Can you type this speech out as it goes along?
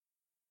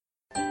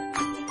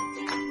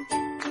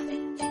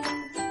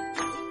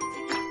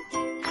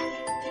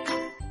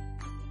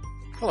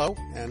Hello,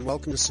 and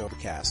welcome to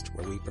Sobercast,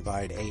 where we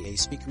provide AA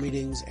speaker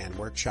meetings and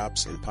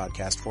workshops in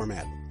podcast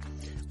format.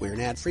 We're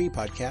an ad-free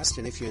podcast,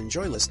 and if you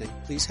enjoy listening,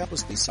 please help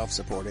us be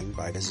self-supporting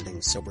by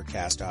visiting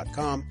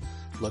Sobercast.com,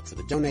 look for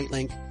the donate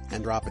link,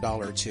 and drop $1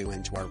 or $2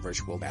 into our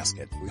virtual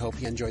basket. We hope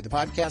you enjoy the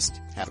podcast.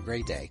 Have a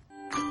great day.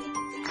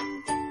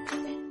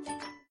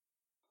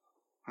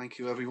 Thank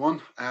you,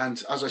 everyone.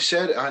 And as I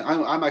said,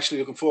 I'm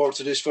actually looking forward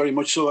to this very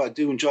much so. I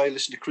do enjoy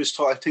listening to Chris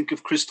talk. I think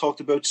if Chris talked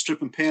about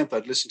strip and paint,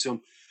 I'd listen to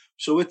him.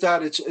 So with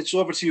that, it's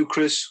over to you,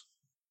 Chris.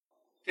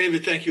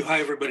 David, thank you.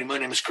 Hi, everybody. My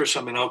name is Chris.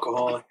 I'm an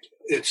alcoholic.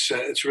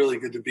 It's really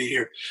good to be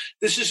here.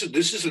 This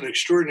is an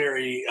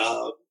extraordinary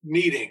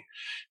meeting.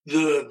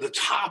 The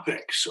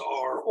topics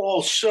are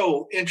all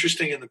so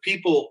interesting, and the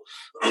people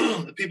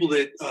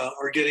that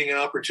are getting an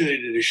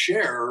opportunity to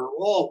share are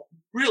all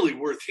really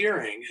worth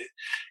hearing.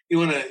 You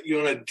want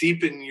to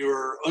deepen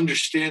your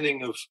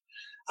understanding of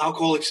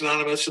Alcoholics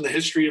Anonymous and the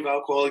history of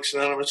Alcoholics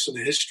Anonymous and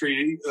the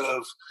history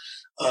of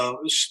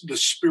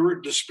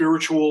the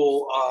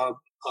spiritual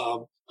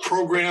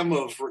program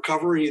of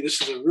recovery. This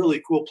is a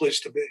really cool place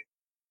to be.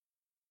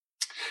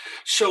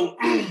 So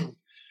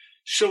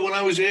when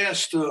I was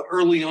asked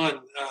early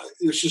on,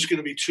 this is going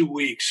to be 2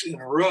 weeks in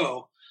a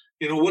row,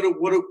 what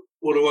do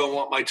I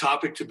want my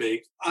topic to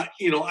be?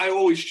 I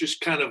always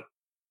just kind of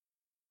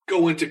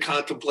go into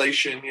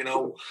contemplation.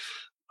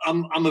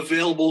 I'm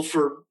available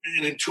for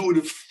an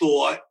intuitive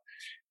thought,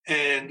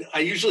 and I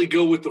usually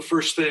go with the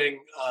first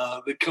thing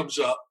that comes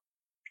up.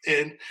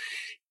 And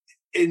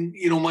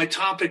my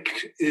topic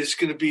is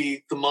going to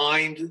be the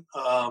mind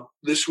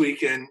this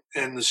week and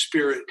the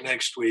spirit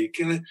next week.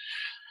 And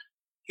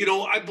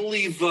I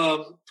believe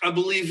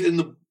in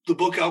the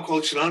book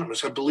Alcoholics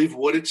Anonymous. I believe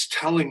what it's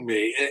telling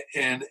me,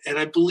 and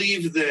I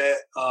believe that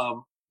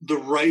the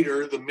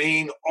writer, the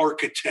main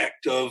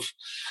architect of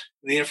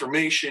the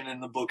information in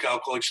the book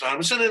Alcoholics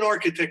Anonymous, and an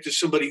architect is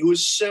somebody who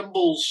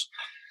assembles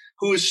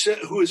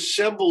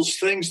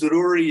things that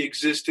already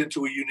exist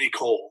into a unique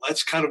whole.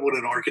 That's kind of what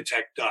an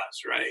architect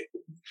does, right?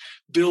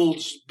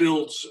 Builds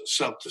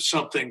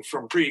something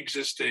from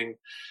pre-existing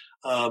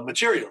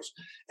materials.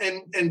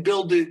 And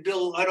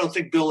Bill, I don't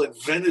think Bill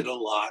invented a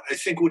lot. I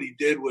think what he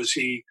did was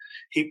he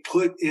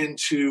put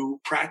into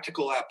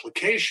practical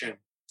application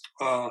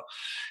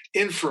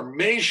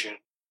information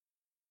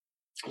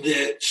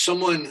that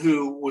someone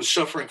who was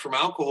suffering from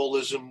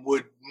alcoholism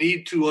would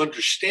need to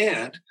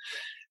understand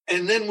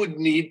and then would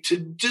need to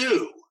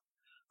do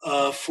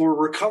for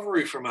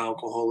recovery from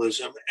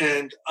alcoholism.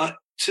 And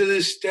to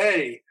this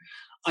day,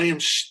 I am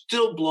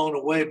still blown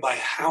away by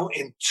how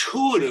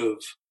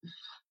intuitive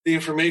the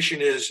information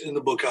is in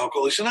the book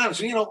Alcoholics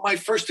Anonymous. My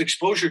first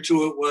exposure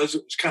to it was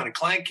kind of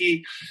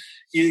clanky.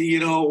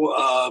 The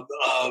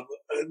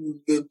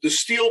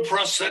steel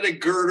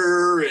prosthetic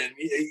girder, and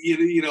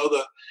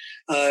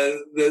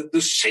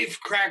the safe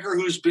cracker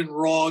who's been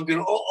wronged, and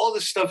all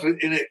this stuff in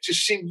it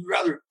just seemed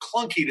rather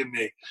clunky to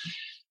me.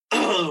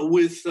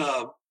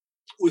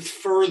 With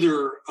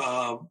further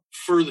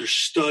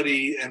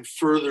study and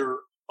further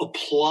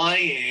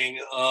applying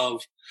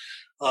of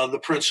the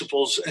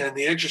principles and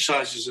the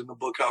exercises in the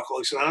book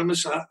Alcoholics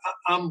Anonymous,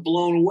 I'm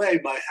blown away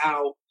by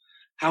how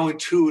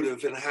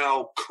intuitive and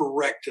how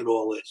correct it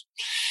all is.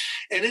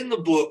 And in the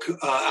book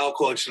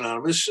Alcoholics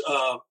Anonymous,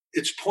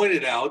 it's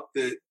pointed out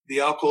that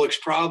the alcoholic's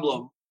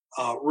problem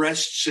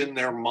rests in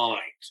their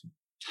mind.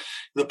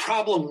 The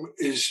problem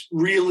is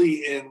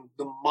really in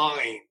the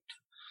mind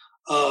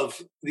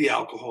of the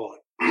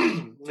alcoholic.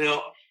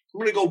 Now, I'm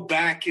going to go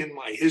back in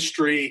my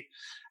history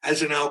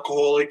as an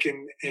alcoholic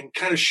and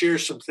kind of share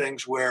some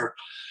things where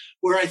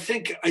I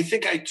think I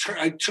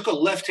took a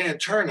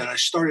left-hand turn and I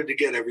started to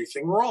get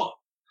everything wrong.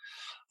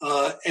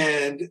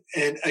 And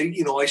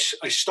I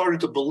started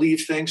to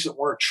believe things that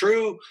weren't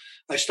true.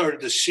 I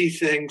started to see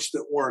things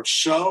that weren't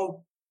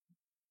so.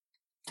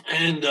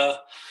 And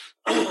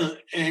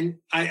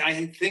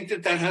I think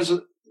that has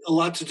a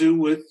lot to do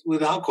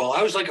with alcohol.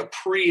 I was like a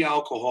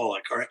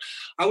pre-alcoholic. All right.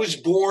 I was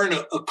born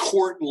a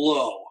quart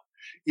low.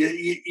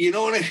 You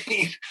know what I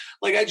mean?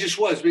 Like I just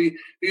was,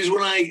 because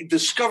when I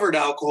discovered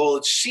alcohol,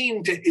 it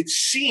seemed to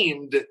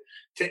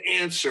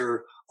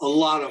answer a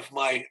lot of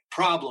my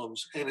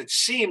problems, and it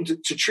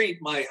seemed to treat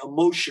my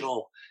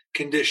emotional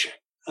condition.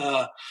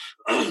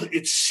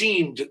 It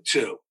seemed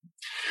to.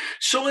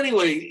 So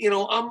anyway,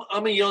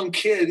 I'm a young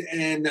kid,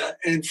 and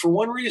for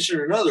one reason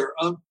or another,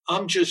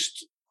 I'm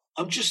just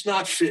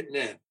not fitting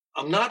in.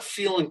 I'm not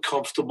feeling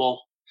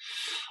comfortable.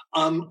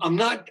 I'm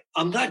not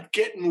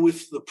getting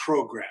with the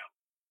program.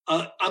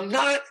 I'm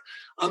not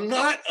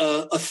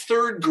a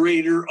third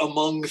grader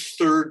among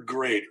third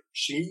graders.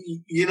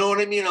 You know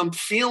what I mean? I'm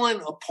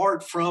feeling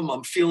apart from,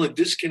 I'm feeling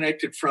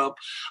disconnected from,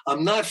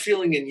 I'm not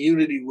feeling in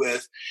unity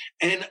with,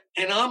 and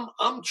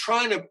I'm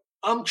trying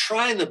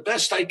the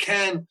best I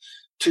can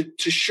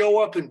to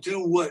show up and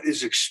do what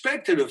is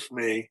expected of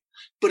me,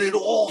 but it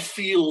all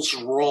feels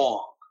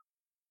wrong.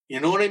 You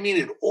know what I mean?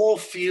 It all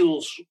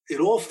feels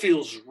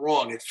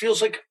wrong. It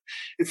feels like,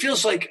 it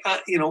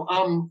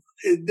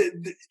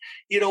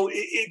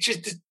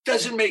just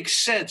doesn't make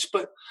sense.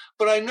 But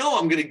I know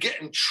I'm going to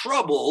get in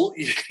trouble,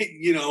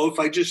 if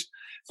I just,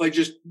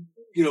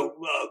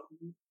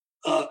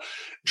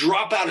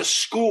 drop out of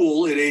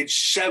school at age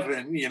 7,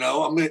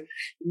 I'm going to,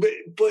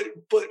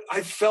 but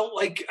I felt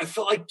like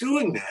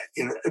doing that,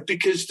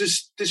 because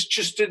this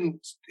just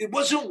it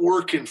wasn't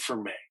working for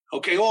me.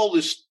 Okay. All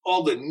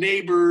the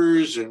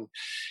neighbors and,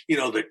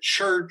 the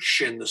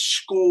church and the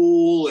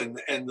school and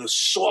the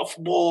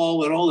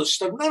softball and all this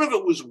stuff, none of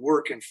it was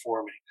working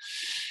for me.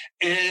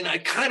 And I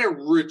kind of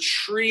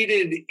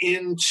retreated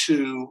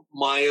into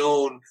my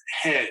own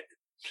head.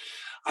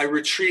 I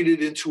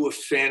retreated into a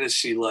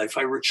fantasy life.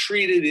 I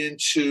retreated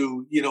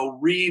into,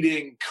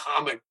 reading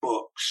comic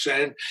books.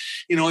 And,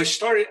 I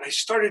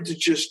started to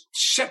just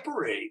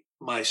separate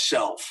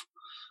myself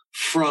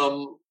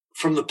from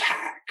the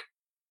pack.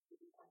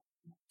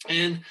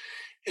 And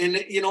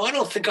I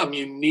don't think I'm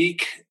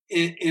unique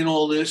in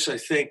all this. I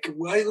think,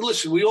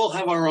 listen, we all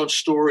have our own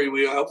story.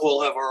 We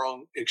all have our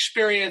own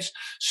experience.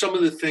 Some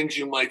of the things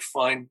you might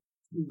find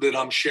that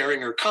I'm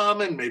sharing are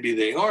common. Maybe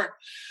they aren't.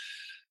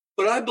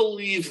 But I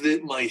believe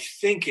that my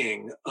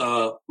thinking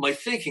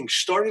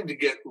started to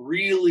get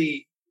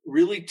really,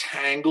 really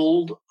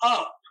tangled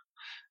up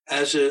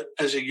as a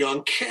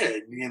young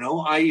kid.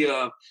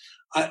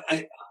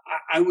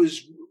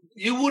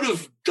 You would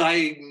have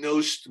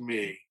diagnosed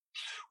me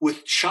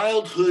with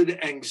childhood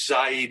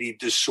anxiety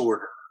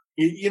disorder.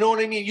 You know what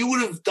I mean? You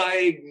would have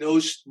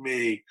diagnosed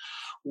me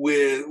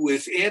with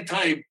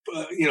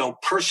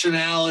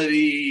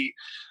personality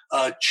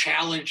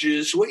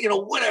challenges,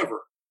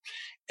 whatever.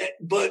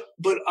 But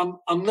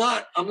I'm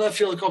not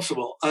feeling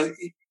comfortable.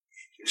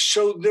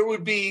 So there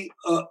would be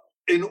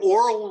an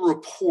oral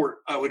report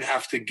I would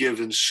have to give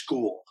in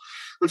school.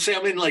 Let's say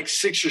I'm in like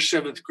 6th or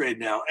 7th grade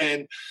now,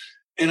 and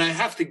I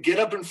have to get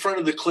up in front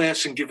of the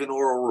class and give an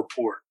oral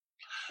report.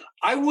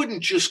 I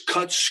wouldn't just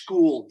cut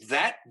school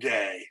that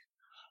day.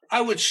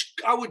 I would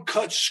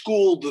cut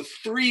school the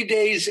 3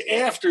 days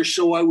after,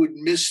 so I would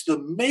miss the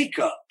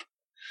makeup,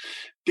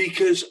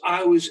 because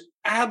I was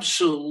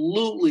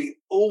absolutely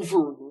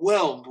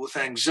overwhelmed with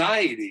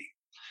anxiety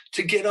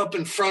to get up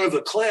in front of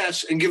a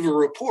class and give a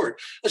report,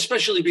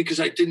 especially because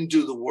I didn't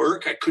do the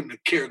work. I couldn't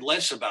have cared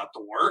less about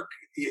the work.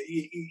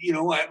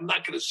 I'm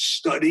not going to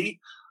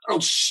study. I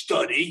don't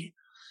study.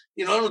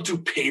 I don't do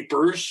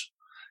papers.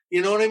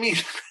 You know what I mean?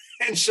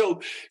 And so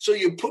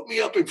you put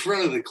me up in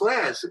front of the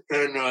class,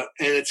 and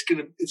it's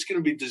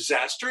gonna be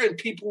disaster, and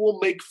people will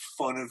make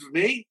fun of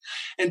me,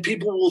 and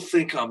people will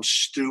think I'm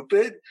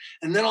stupid,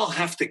 and then I'll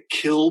have to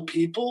kill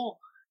people.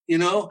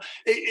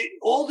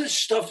 All this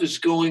stuff is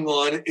going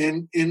on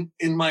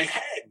in my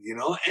head,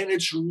 and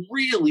it's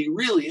really,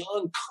 really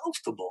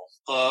uncomfortable.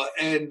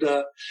 And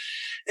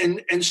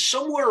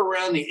somewhere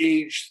around the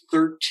age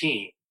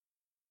 13,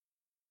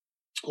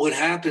 what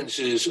happens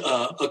is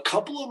a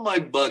couple of my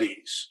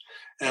buddies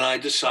and I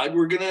decide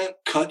we're going to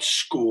cut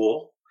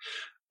school,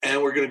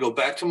 and we're going to go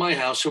back to my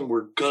house, and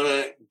we're going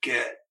to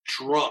get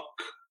drunk.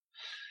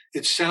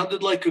 It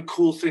sounded like a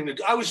cool thing to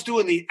do. I was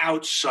doing the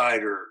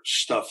outsider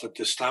stuff at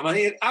this time.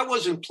 I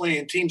wasn't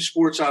playing team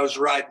sports. I was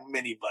riding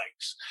mini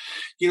bikes.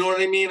 You know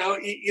what I mean? I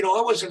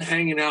wasn't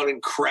hanging out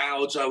in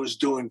crowds. I was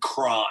doing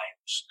crimes.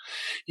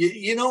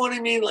 You know what I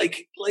mean?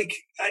 I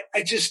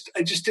just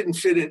didn't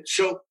fit in.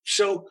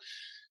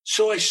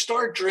 So I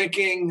start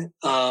drinking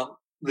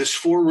this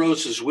Four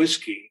Roses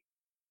whiskey,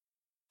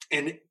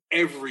 and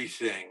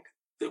everything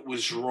that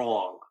was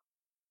wrong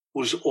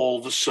was all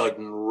of a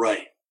sudden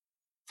right.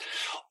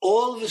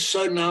 All of a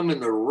sudden, I'm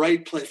in the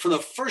right place. For the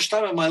first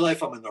time in my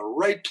life, I'm in the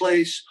right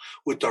place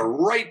with the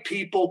right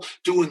people,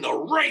 doing the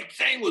right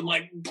thing with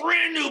my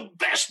brand new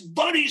best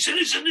buddies. And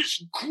isn't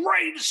this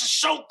great? This is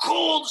so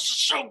cool. This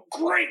is so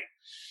great.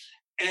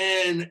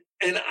 And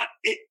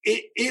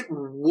it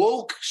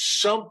woke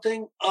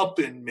something up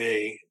in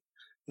me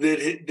that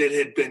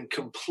had been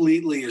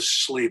completely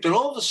asleep. And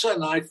all of a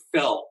sudden, I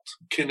felt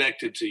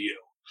connected to you.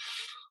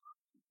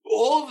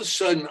 All of a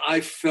sudden,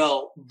 I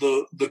felt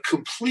the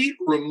complete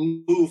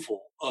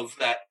removal of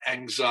that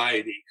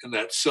anxiety and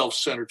that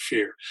self-centered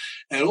fear.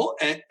 And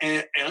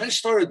I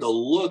started to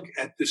look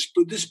at the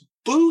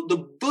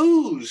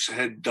booze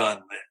had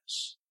done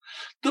this.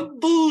 The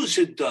booze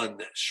had done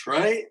this,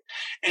 right?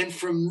 And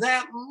from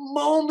that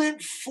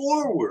moment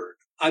forward,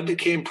 I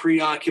became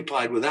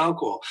preoccupied with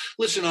alcohol.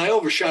 Listen, I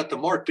overshot the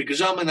mark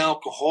because I'm an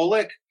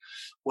alcoholic.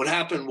 What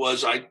happened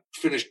was I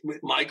finished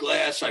my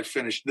glass. I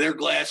finished their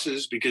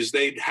glasses because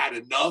they'd had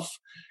enough.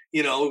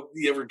 You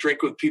ever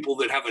drink with people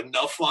that have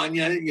enough on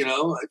you?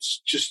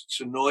 It's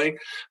annoying.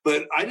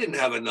 But I didn't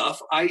have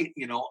enough. I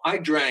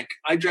drank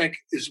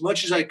as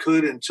much as I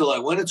could until I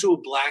went into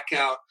a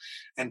blackout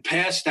and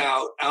passed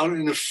out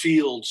in a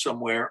field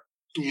somewhere,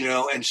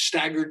 and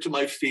staggered to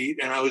my feet.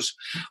 And I was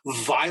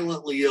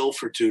violently ill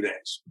for 2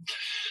 days.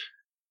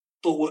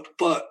 But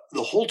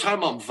the whole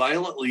time I'm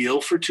violently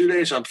ill for 2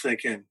 days, I'm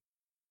thinking,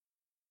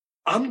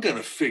 I'm going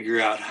to figure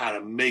out how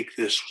to make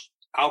this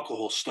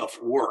alcohol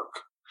stuff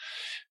work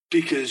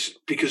because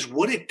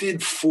what it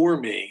did for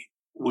me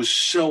was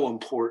so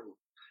important.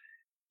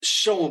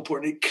 So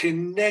important. It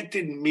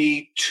connected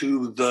me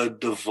to the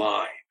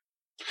divine.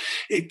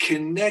 It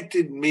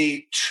connected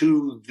me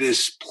to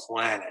this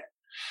planet.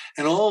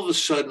 And all of a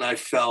sudden, I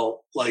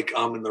felt like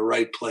I'm in the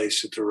right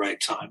place at the right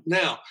time.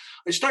 Now,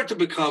 I start to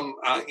become,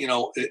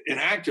 an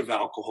active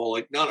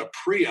alcoholic, not a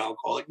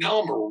pre-alcoholic.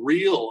 Now I'm a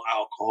real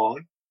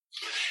alcoholic.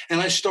 And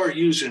I start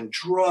using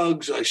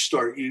drugs. I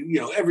start,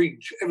 every,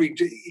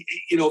 if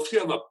you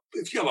have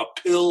a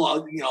pill,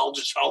 I'll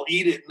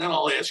eat it and then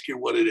I'll ask you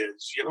what it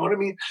is. You know what I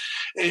mean?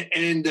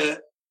 And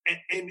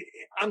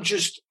I'm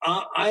just,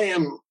 I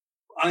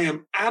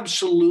am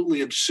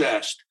absolutely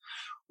obsessed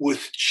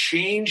with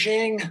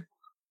changing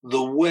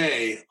the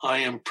way I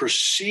am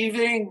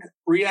perceiving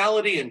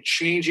reality and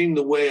changing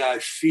the way I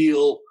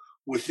feel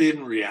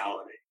within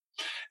reality.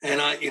 And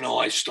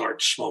I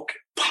start smoking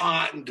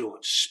pot and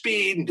doing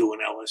speed and doing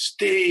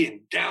LSD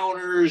and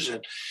downers.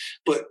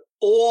 But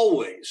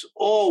always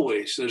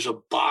there's a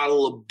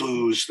bottle of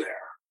booze there.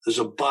 There's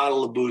a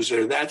bottle of booze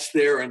there. That's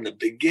there in the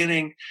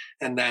beginning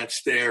and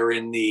that's there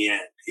in the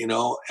end,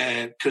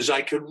 and because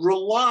I could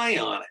rely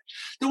on it.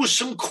 There was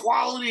some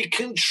quality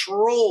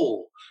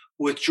control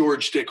with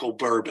George Dickel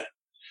bourbon.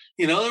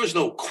 There was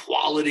no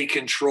quality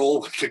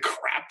control with the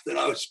crap that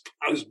I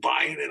was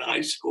buying in high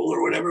school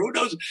or whatever. Who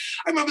knows?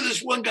 I remember this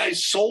one guy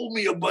sold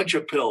me a bunch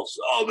of pills.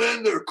 Oh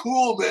man, they're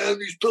cool, man.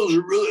 These pills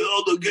are really,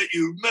 they'll get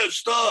you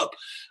messed up.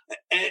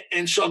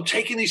 And so I'm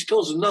taking these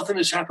pills and nothing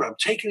has happened. I'm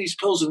taking these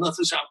pills and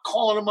nothing's happened. I'm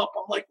calling them up.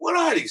 I'm like, what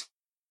are these?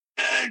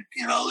 And,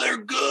 they're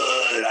good.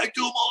 I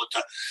do them all the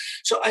time.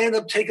 So I end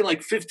up taking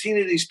like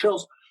 15 of these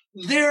pills.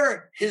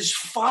 They're his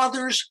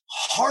father's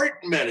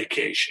heart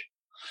medication.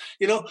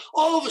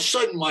 All of a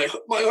sudden my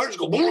heart's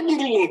going, blah, blah,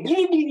 blah,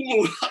 blah,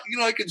 blah.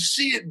 I can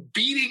see it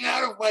beating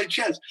out of my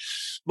chest.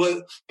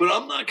 But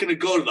I'm not going to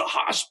go to the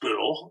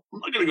hospital.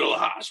 I'm not going to go to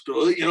the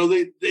hospital.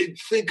 They'd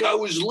think I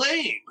was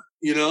lame,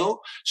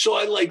 So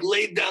I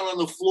laid down on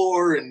the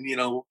floor and,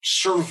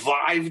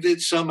 survived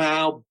it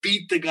somehow,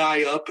 beat the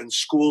guy up in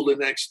school the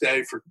next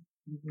day for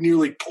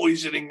nearly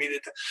poisoning me to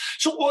death.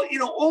 So,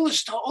 all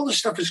this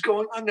stuff is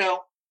going on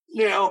now.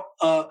 Now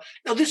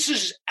this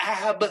is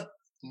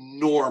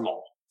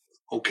abnormal.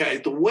 Okay,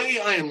 the way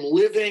I am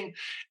living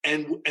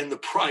and the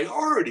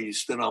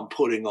priorities that I'm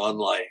putting on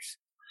life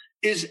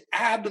is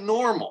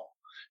abnormal.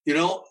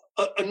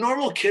 A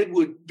normal kid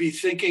would be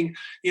thinking,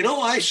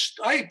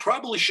 I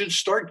probably should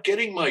start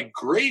getting my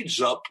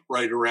grades up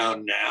right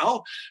around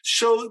now.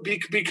 So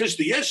because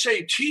the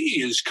SAT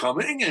is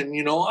coming, and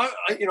I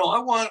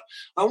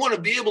want to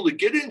be able to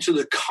get into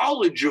the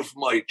college of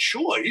my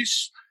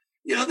choice.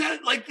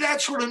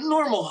 That's what a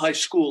normal high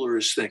schooler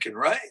is thinking,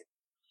 right?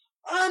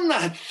 I'm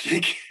not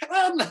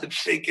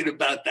thinking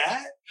about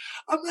that.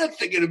 I'm not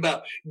thinking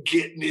about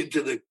getting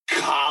into the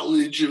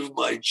college of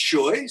my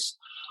choice.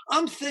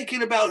 I'm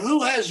thinking about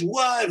who has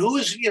what,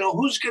 who's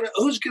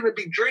gonna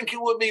be drinking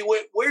with me.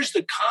 Where's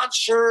the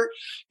concert?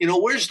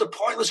 Where's the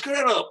party? Let's go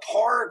down to the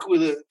park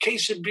with a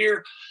case of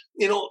beer.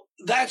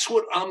 That's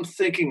what I'm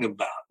thinking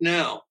about.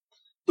 Now,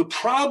 the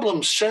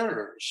problem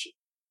centers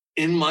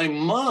in my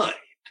mind.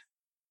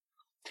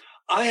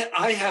 I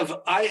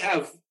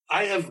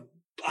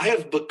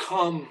have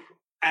become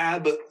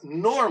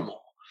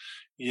abnormal,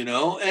 and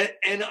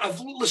I've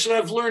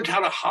learned how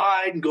to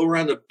hide and go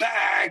around the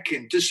back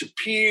and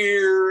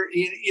disappear,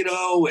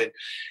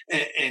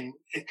 and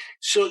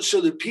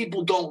so that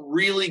people don't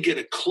really get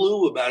a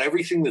clue about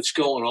everything that's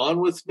going on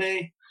with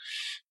me.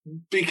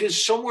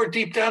 Because somewhere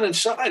deep down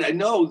inside, I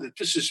know that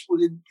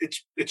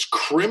it's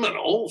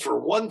criminal for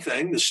one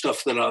thing, the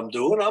stuff that I'm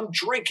doing. I'm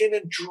drinking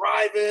and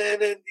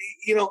driving and,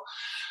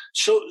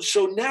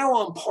 So now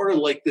I'm part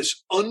of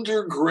this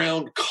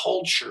underground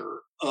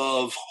culture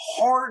of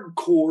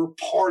hardcore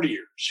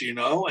partiers, and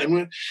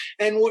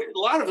a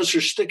lot of us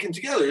are sticking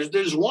together.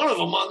 There's one of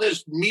them on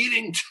this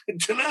meeting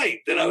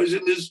tonight that I was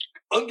in this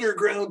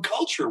underground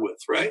culture with,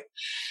 right?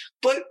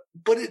 But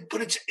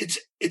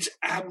it's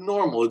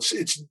abnormal.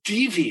 It's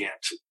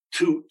deviant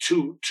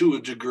to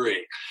a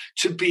degree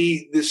to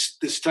be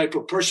this type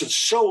of person,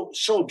 so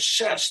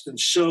obsessed and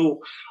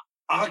so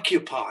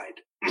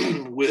occupied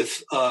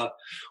with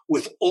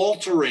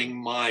altering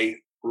my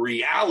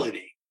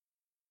reality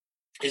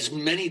as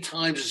many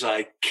times as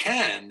I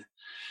can,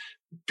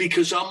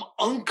 because I'm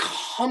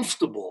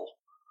uncomfortable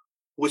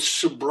with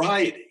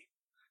sobriety.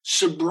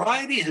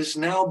 Sobriety has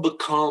now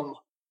become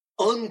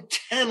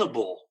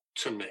untenable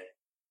to me.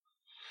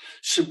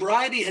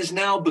 Sobriety has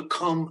now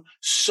become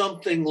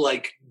something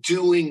like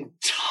doing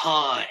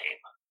time.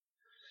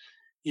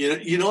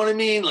 You know what I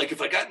mean? Like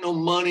if I got no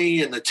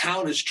money and the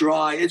town is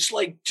dry, it's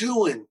like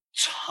doing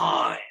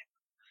time.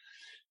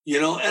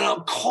 And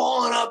I'm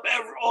calling up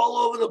all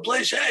over the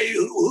place. Hey,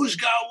 who's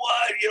got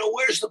what?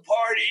 Where's the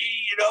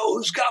party?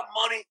 Who's got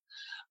money?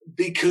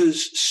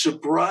 Because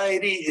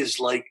sobriety is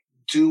like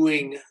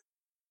doing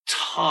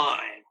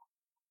time.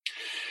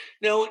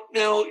 Now,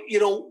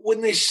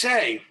 when they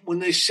say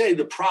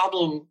the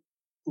problem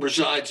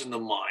resides in the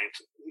mind,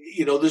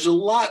 there's a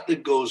lot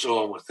that goes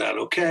on with that.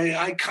 Okay.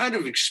 I kind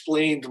of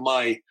explained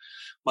my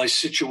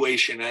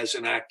situation as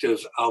an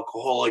active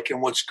alcoholic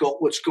and what's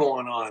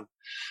going on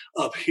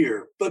up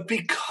here. But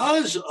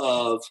because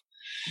of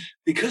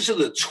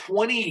the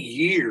 20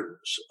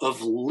 years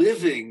of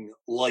living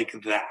like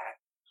that,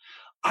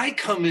 I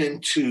come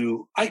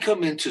into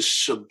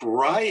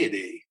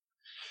sobriety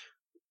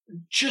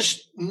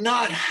just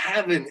not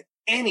having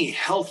any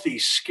healthy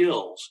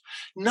skills,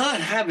 not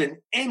having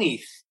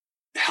any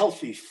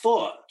healthy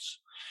thoughts.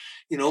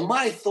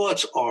 My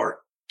thoughts are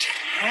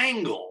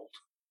tangled.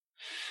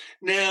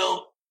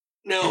 Now,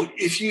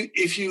 if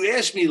you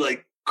ask me,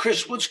 like,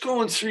 Chris, what's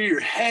going through your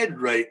head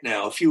right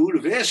now? If you would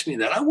have asked me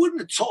that, I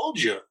wouldn't have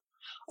told you.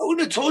 I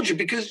wouldn't have told you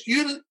because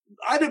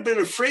I'd have been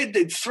afraid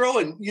you'd throw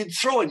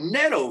a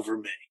net over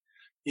me.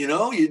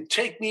 You'd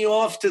take me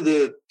off to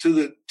the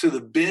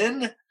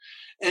bin,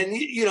 and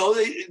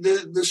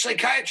the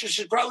psychiatrist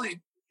would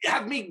probably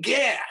have me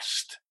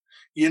gassed.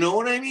 You know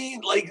what I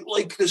mean?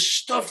 Like the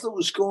stuff that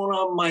was going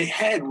on in my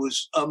head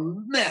was a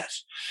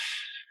mess.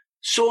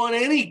 So on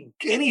any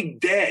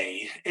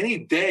day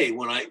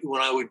when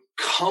I would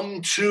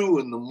come to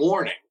in the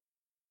morning,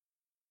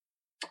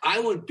 I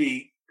would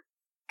be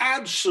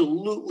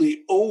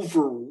absolutely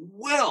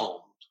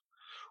overwhelmed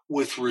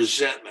with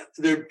resentment.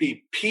 There'd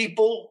be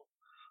people,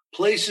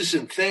 places,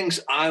 and things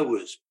I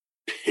was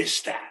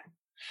pissed at.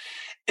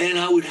 And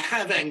I would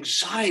have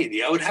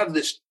anxiety. I would have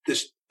this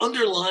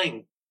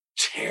underlying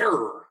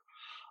terror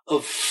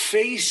of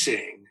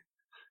facing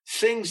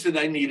things that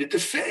I needed to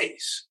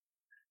face.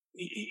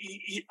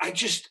 I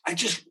just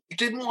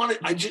didn't want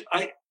it.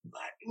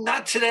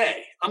 Not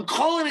today. I'm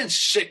calling in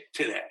sick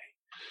today.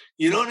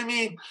 You know what I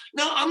mean?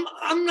 No,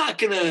 I'm not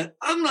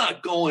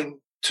going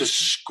to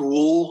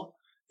school.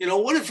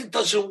 What if it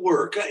doesn't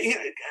work? I'm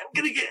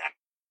going to get,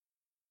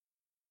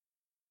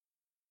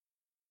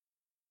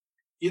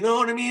 you know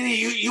what I mean?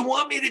 You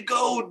want me to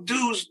go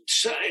do,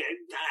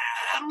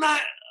 I'm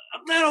not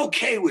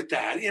okay with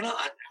that.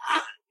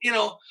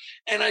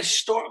 And I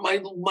start,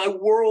 my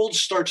world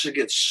starts to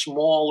get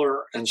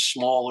smaller and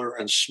smaller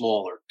and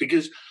smaller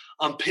because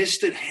I'm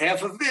pissed at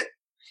half of it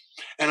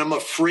and I'm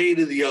afraid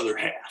of the other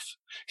half,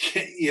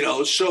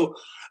 so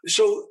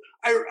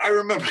I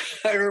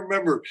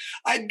remember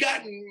I'd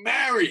gotten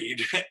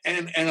married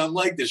and I'm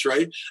like this,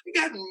 right? I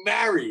gotten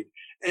married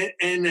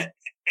and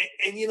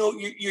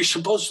you're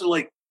supposed to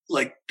like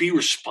be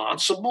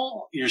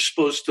responsible. You're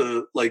supposed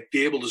to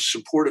be able to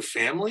support a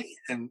family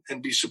and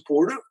be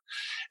supportive.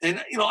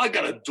 And, I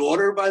got a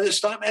daughter by this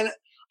time and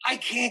I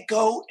can't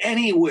go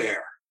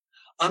anywhere.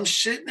 I'm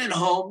sitting at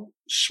home,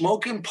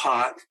 smoking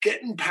pot,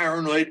 getting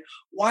paranoid,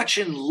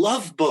 watching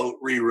Love Boat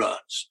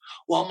reruns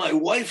while my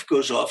wife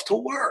goes off to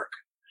work.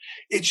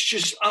 It's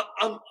just,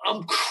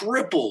 I'm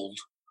crippled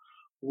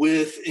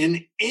with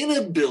an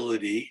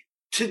inability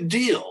to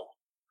deal.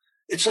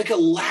 It's like a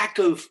lack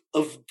of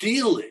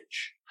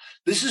dealage.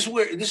 This is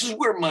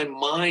where my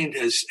mind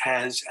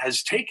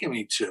has taken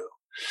me to.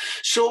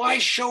 So I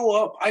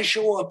show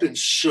up in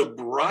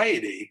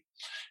sobriety,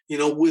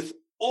 with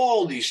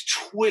all these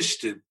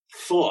twisted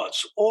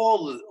thoughts,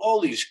 all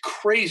these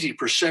crazy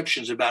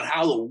perceptions about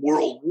how the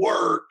world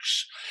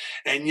works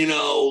and,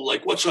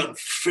 what's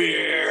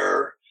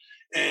unfair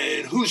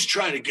and who's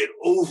trying to get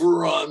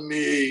over on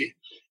me.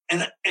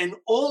 And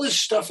all this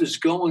stuff is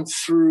going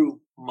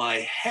through my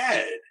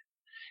head.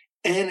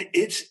 And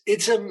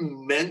it's a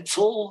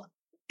mental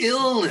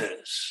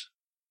illness.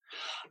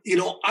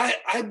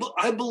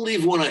 I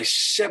believe when I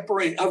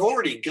separate, I've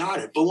already got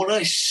it, but when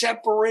I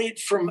separate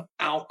from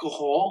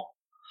alcohol,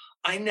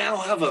 I now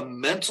have a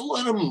mental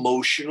and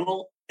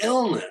emotional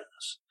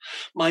illness.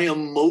 My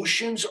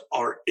emotions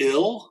are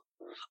ill.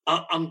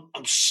 I'm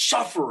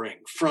suffering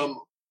from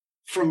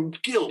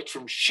guilt,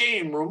 from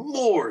shame,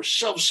 remorse,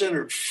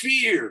 self-centered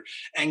fear,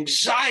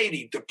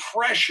 anxiety,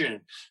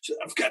 depression. So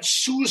I've got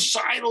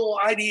suicidal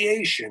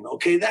ideation.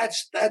 Okay,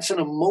 that's an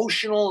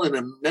emotional and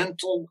a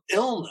mental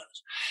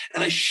illness.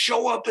 And I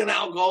show up in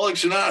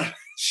Alcoholics Anonymous,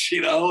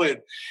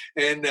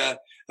 and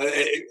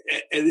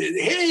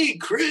hey,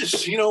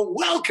 Chris,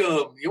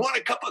 welcome. You want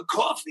a cup of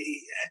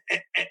coffee?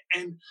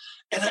 And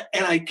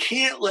I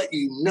can't let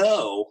you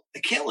know. I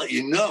can't let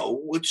you know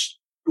what's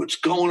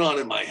going on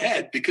in my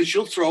head because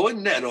you'll throw a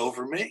net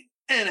over me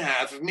and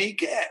have me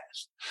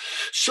gassed.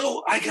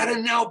 So I got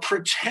to now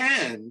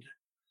pretend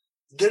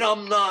that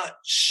I'm not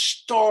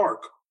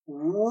stark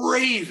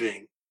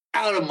raving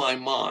out of my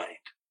mind,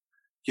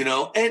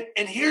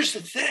 and here's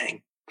the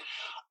thing.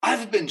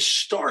 I've been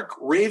stark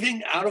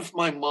raving out of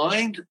my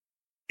mind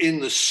in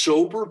the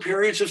sober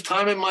periods of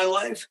time in my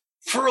life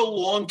for a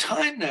long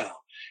time now.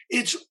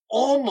 It's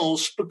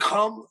almost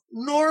become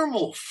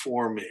normal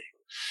for me.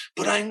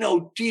 But I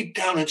know deep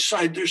down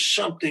inside there's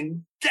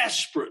something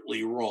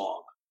desperately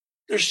wrong.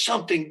 There's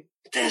something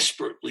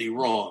desperately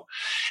wrong.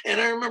 And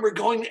I remember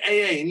going to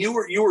AA, and you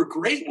were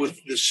great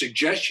with the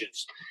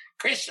suggestions.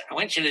 Chris, I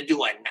want you to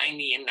do a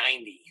 90 and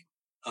 90.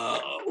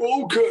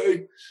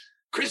 Okay.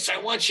 Chris, I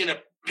want you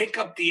to pick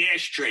up the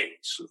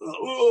ashtrays.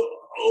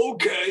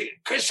 Okay,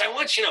 Chris, I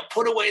want you to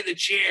put away the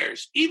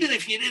chairs, even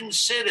if you didn't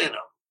sit in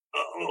them.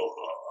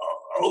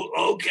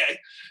 Okay.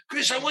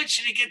 Chris, I want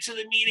you to get to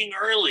the meeting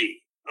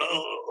early.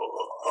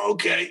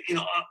 Okay.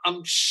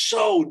 I'm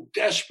so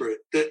desperate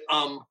that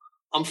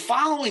I'm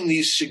following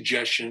these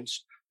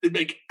suggestions that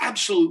make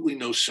absolutely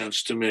no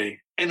sense to me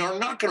and are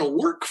not going to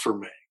work for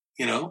me.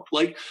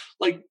 Like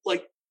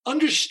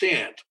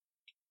understand,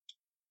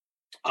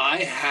 I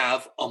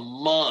have a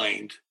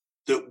mind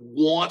that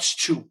wants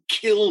to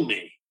kill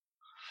me.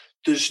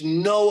 There's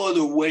no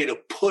other way to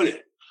put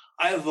it.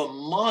 I have a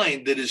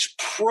mind that is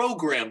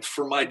programmed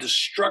for my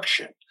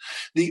destruction.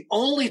 The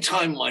only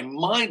time my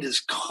mind is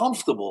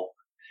comfortable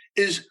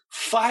is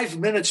 5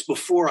 minutes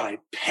before I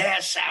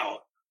pass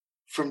out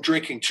from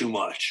drinking too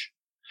much.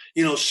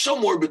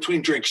 Somewhere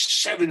between drink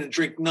 7 and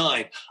drink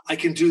 9, I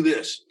can do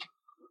this.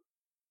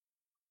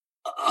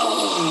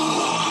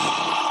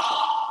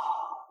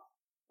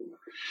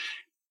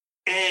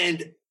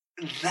 And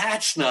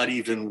that's not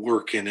even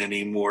working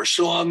anymore.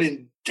 So I'm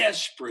in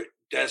desperate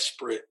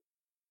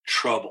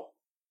trouble.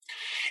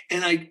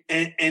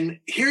 And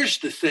here's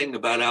the thing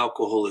about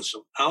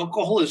alcoholism.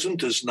 Alcoholism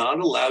does not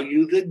allow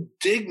you the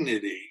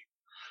dignity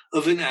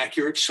of an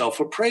accurate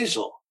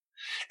self-appraisal.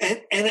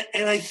 And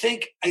I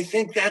think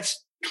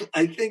that's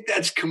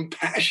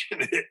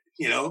compassionate.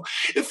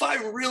 If I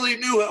really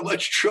knew how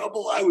much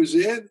trouble I was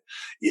in,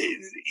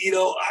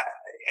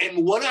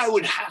 and what I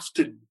would have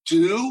to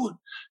do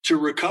to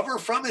recover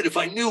from it, if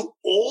I knew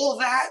all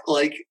that,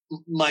 like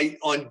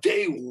on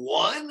day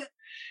one,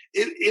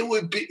 it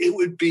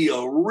would be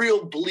a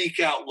real bleak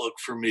outlook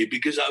for me,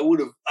 because I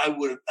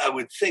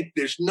would think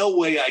there's no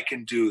way I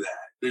can do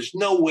that. There's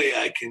no way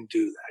I can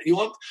do that. You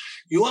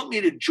want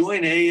me to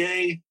join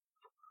AA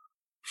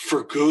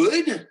for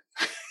good?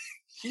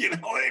 You know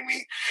what I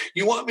mean?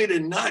 You want me to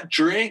not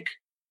drink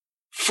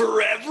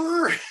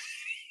forever?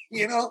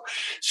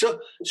 So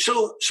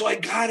I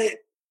got it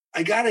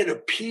a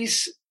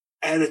piece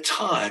at a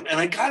time, and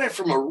I got it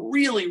from a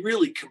really,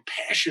 really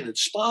compassionate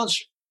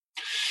sponsor.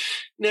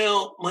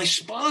 Now, my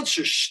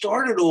sponsor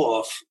started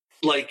off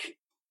like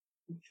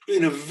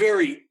in a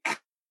very, you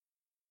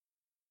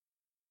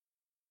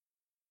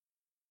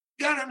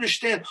got to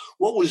understand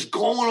what was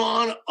going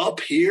on up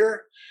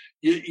here.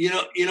 You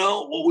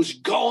know what was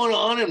going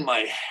on in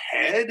my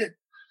head.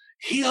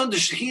 He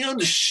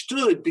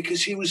understood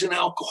because he was an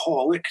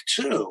alcoholic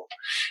too.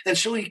 And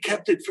so he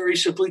kept it very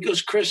simple. He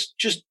goes, Chris,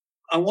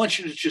 I want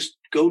you to just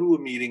go to a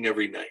meeting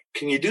every night.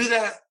 Can you do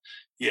that?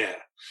 Yeah.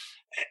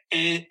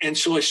 And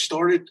so I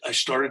started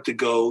to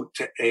go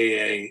to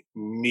AA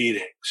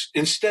meetings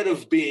instead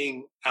of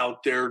being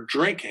out there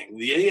drinking.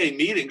 The AA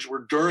meetings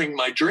were during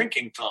my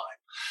drinking time.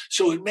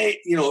 So it made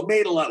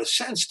a lot of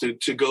sense to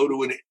go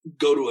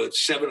to a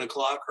 7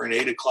 o'clock or an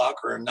 8 o'clock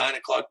or a 9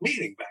 o'clock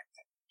meeting back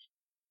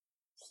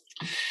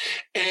then.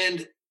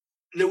 And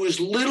there was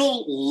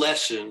little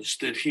lessons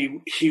that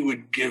he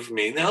would give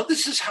me. Now,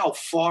 this is how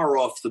far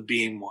off the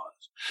beam was.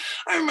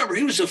 I remember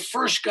he was the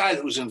first guy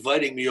that was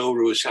inviting me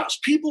over to his house.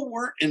 People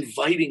weren't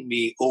inviting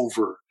me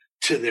over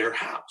to their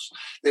house.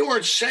 They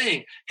weren't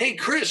saying, hey,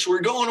 Chris,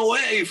 we're going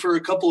away for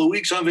a couple of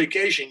weeks on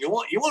vacation. You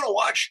want to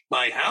watch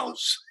my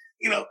house?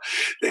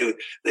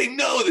 They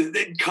know that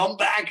they'd come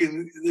back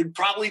and there'd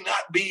probably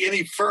not be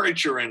any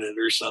furniture in it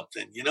or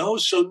something,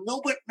 So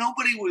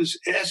nobody was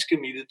asking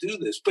me to do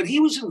this, but he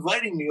was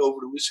inviting me over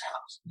to his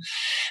house.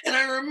 And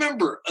I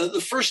remember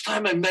the first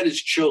time I met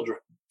his children,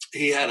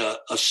 he had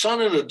a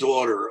son and a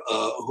daughter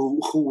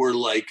who were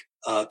like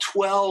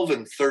 12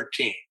 and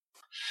 13.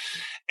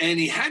 And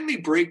he had me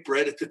break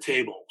bread at the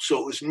table.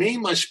 So it was me,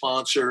 my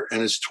sponsor,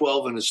 and his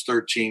 12 and his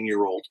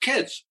 13-year-old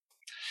kids.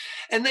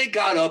 And they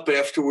got up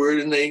afterward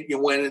and they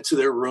went into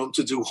their room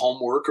to do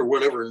homework or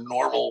whatever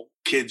normal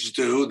kids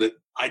do that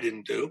I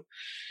didn't do.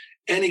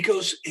 And he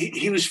goes,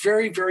 he was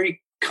very,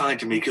 very kind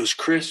to me. He goes,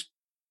 Chris,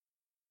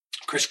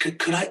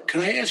 could I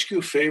ask you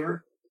a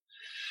favor?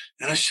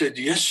 And I said,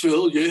 yes,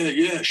 Phil.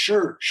 Yeah,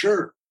 sure.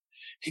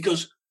 He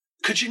goes,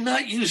 could you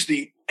not use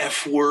the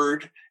F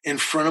word in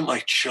front of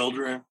my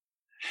children?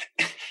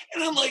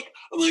 And I'm like,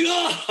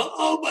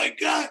 oh my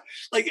God.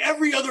 Like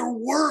every other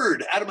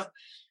word out of my,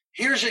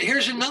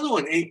 here's another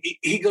one.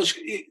 He goes,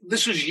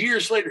 this was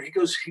years later. He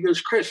goes,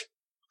 Chris,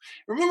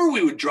 remember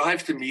we would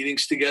drive to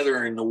meetings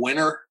together in the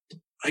winter?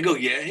 I go,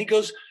 yeah. He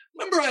goes,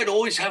 remember I'd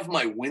always have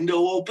my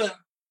window open?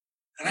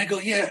 And I go,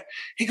 yeah.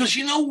 He goes,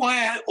 you know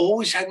why I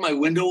always had my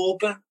window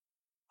open?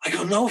 I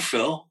go, no,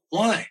 Phil,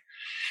 why?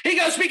 He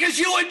goes, because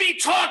you would be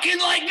talking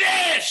like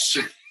this.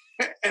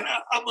 And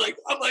I'm like,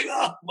 oh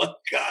my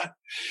God.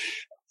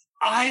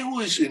 I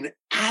was an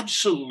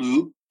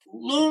absolute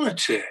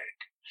lunatic,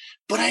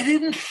 but I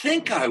didn't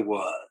think I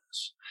was.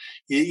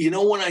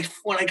 When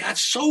I got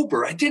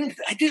sober, I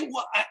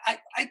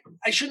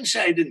shouldn't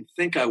say I didn't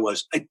think I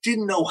was. I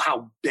didn't know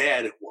how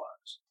bad it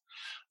was.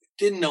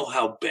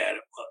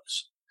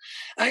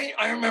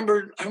 I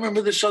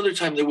remember this other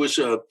time there was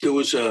a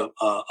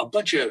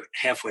bunch of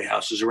halfway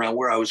houses around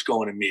where I was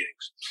going to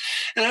meetings,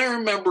 and I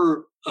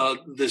remember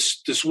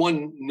this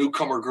one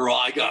newcomer girl.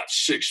 I got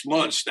 6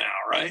 months now,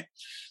 right?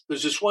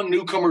 there's this one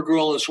newcomer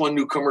girl and this one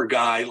newcomer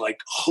guy, like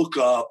hook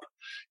up,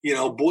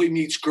 boy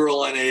meets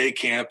girl on AA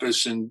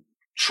campus and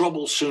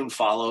trouble soon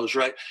follows,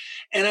 right?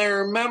 And I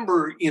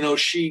remember,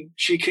 she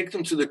kicked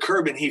him to the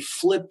curb and he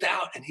flipped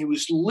out and he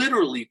was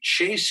literally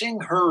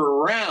chasing her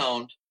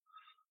around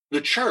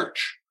the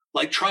church,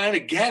 like trying to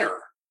get her.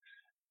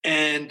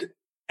 And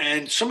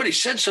somebody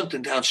said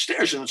something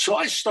downstairs. And so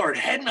I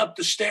started heading up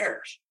the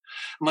stairs.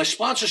 My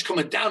sponsor's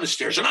coming down the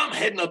stairs and I'm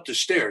heading up the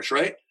stairs,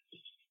 right?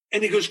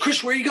 And he goes,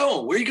 Chris, where are you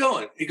going? Where are you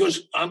going? He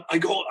goes, I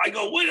go,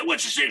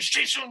 what's his name?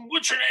 Jason,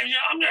 what's her name?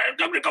 I'm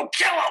going to go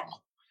kill him.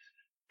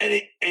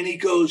 And he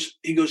goes,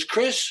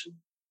 Chris,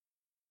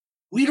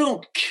 we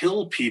don't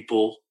kill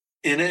people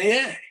in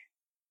AA.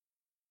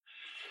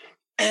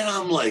 And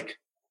I'm like,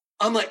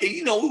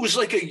 it was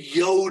like a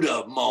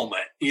Yoda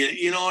moment.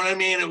 You know what I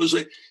mean? It was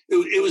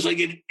like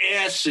an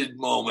acid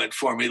moment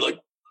for me. Like,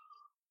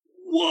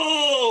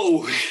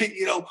 whoa,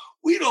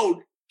 we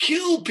don't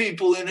kill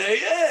people in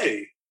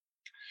AA.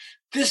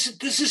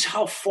 This is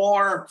how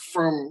far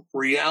from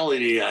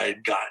reality I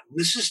had gotten.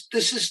 This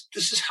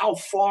is how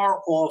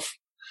far off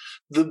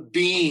the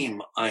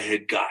beam I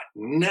had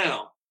gotten.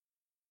 Now,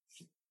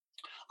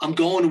 I'm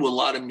going to a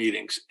lot of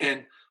meetings,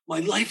 and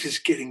my life is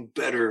getting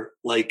better,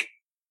 like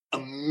a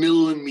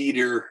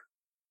millimeter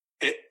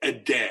a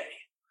day.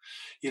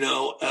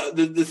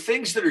 The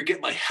things that are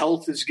getting, my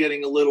health is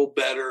getting a little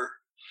better.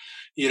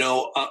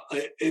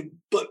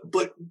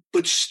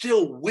 But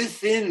still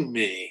within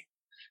me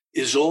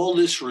is all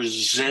this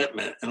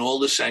resentment and all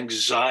this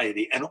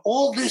anxiety and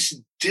all this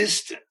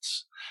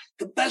distance.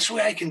 The best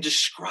way I can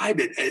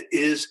describe it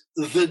is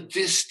the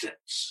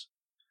distance.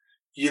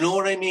 You know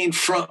what I mean?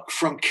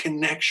 From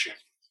connection.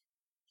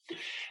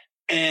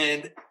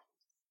 And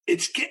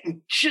it's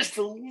getting just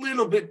a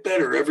little bit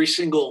better every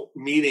single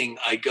meeting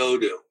I go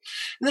to.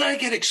 And then I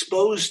get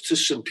exposed to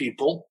some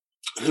people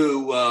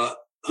who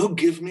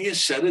give me a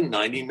set of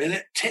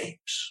 90-minute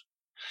tapes.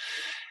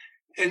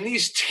 And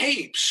these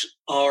tapes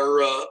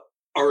are an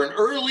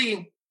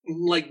early,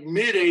 like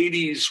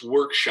mid-'80s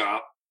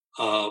workshop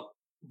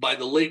by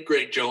the late,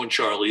 great Joe and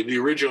Charlie, the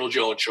original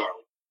Joe and Charlie.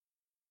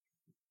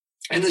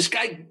 And this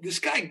guy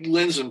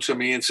lends them to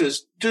me and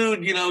says,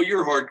 dude,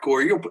 you're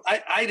hardcore.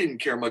 I didn't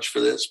care much for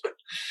this, but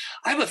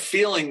I have a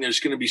feeling there's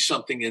going to be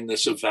something in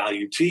this of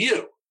value to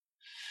you.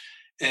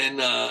 And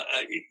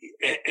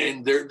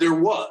there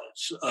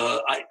was.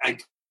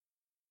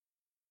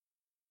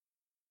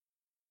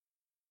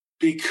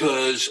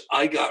 Because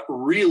I got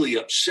really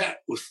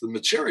upset with the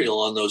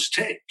material on those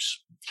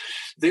tapes.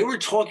 They were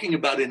talking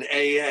about an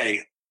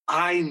AA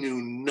I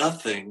knew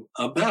nothing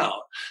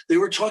about. They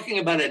were talking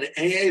about an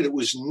AA that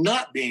was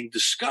not being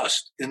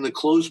discussed in the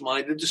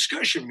closed-minded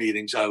discussion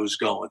meetings I was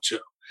going to.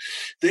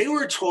 They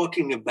were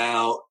talking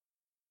about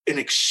an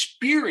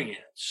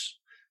experience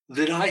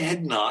that I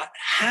had not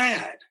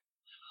had.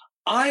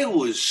 I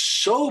was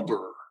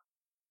sober,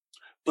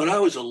 but I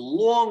was a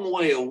long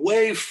way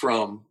away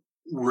from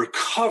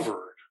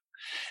recovered.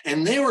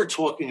 And they were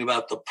talking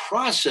about the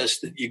process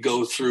that you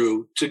go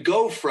through to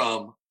go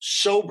from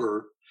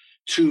sober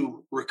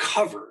to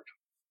recovered.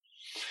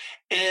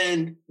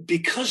 And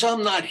because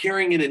I'm not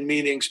hearing it in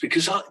meetings,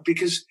 because I'm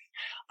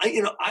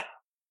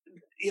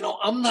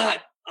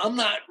not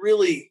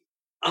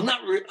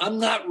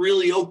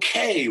really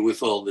okay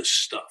with all this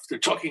stuff. They're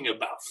talking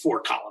about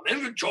 4-column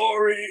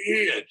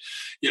inventory and,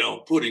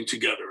 putting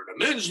together an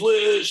amends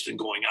list and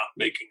going out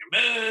and making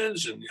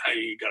amends and how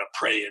you got to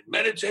pray and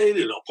meditate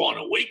and upon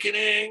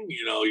awakening,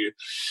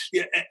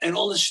 and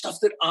all this stuff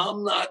that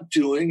I'm not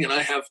doing and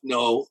I have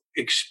no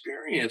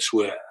experience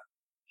with.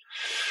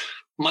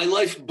 My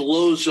life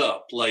blows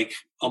up like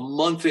a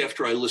month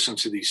after I listened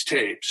to these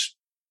tapes,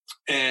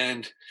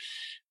 and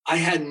I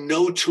had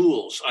no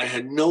tools. I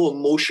had no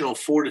emotional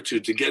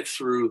fortitude to get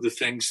through the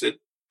things that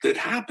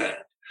happened.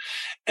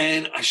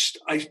 And I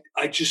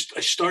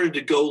started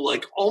to go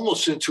like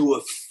almost into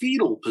a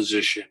fetal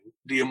position.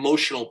 The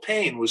emotional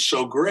pain was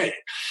so great.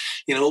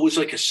 It was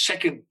like a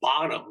second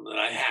bottom that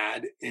I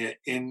had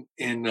in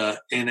AA.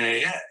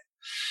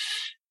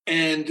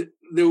 And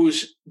there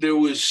was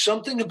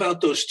something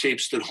about those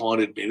tapes that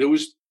haunted me.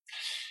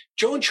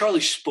 Joe and Charlie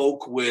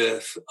spoke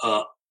with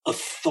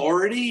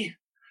authority.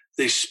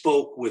 They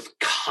spoke with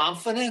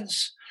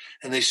confidence,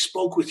 and they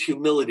spoke with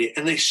humility,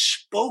 and they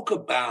spoke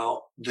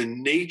about the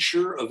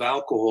nature of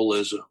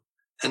alcoholism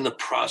and the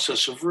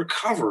process of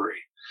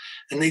recovery.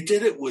 And they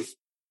did it with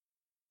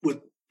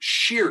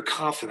sheer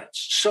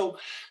confidence. So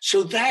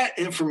that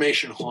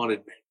information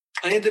haunted me.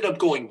 I ended up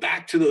going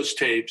back to those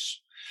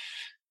tapes,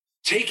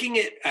 taking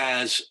it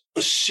as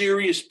a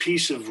serious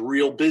piece of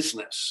real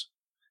business,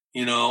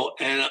 and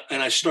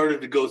I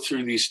started to go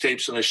through these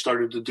tapes, and I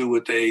started to do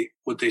what they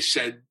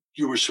said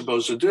you were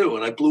supposed to do.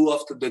 And I blew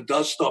off the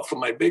dust off of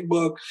my big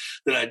book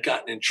that I'd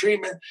gotten in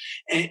treatment.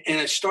 And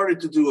I started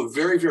to do a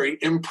very, very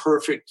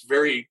imperfect,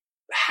 very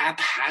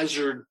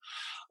haphazard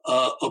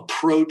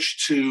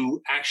approach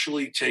to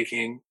actually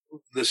taking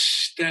the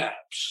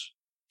steps.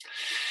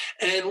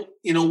 And,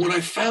 what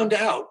I found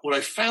out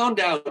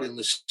in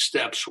the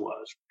steps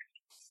was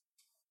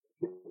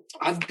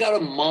I've got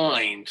a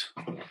mind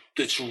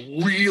that's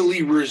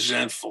really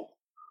resentful.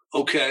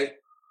 Okay.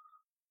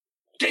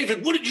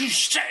 David, what did you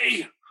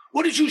say?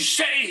 What did you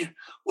say?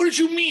 What did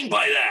you mean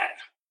by that?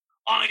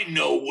 I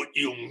know what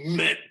you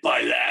meant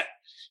by that.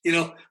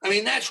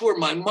 That's where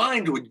my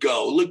mind would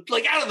go,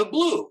 like out of the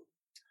blue.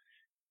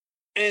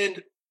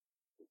 And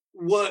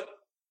what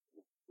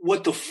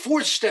the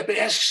fourth step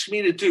asks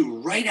me to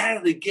do right out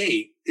of the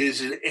gate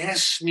is it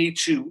asks me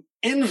to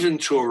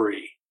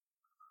inventory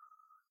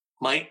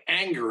my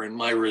anger and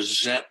my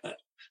resentment,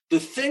 the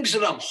things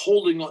that I'm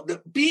holding on,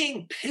 that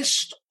being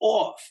pissed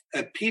off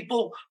at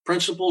people,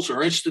 principles,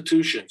 or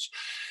institutions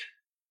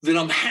that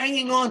I'm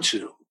hanging on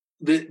to,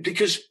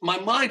 because my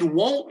mind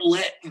won't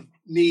let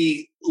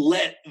me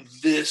let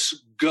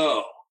this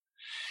go.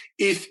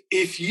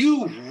 If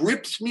you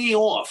ripped me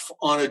off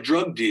on a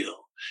drug deal,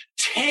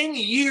 10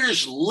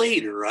 years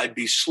later, I'd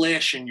be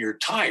slashing your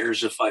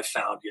tires if I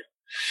found you.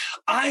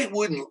 I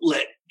wouldn't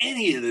let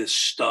any of this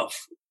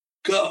stuff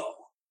go.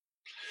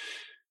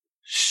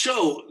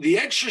 So the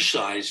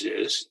exercise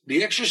is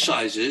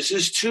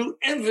to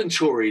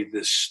inventory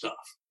this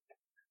stuff,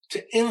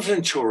 to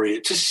inventory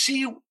it, to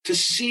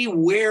see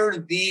where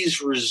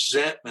these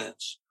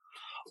resentments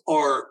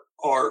are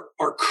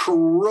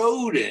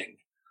corroding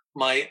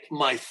my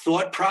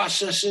thought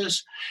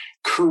processes,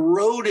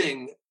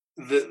 corroding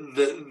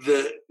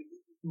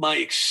my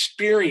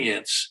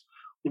experience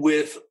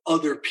with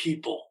other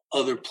people,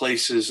 other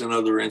places, and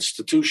other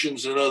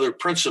institutions and other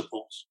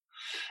principles.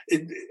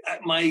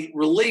 My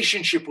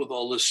relationship with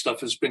all this stuff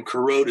has been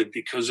corroded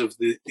because of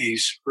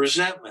these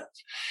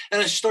resentments.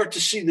 And I start to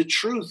see the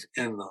truth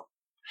in them.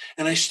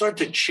 And I start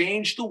to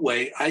change the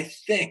way I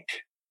think.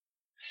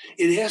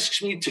 It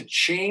asks me to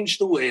change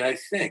the way I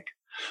think.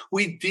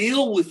 We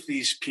deal with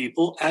these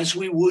people as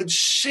we would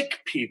sick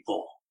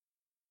people.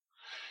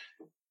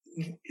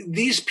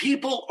 These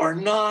people are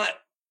not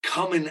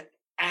coming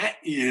at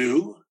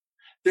you.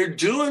 They're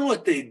doing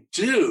what they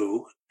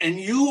do, and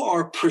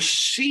you're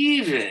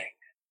perceiving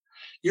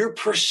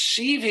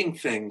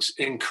things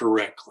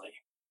incorrectly.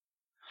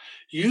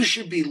 You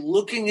should be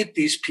looking at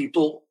these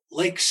people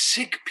like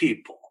sick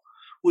people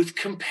with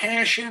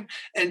compassion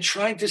and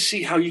trying to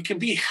see how you can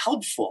be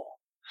helpful.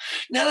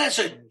 Now, that's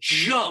a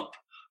jump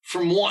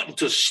from wanting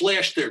to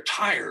slash their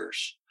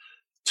tires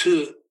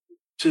to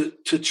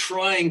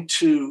trying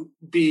to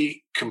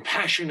be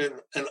compassionate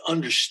and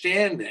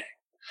understanding.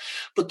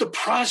 But the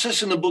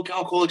process in the book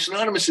Alcoholics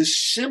Anonymous is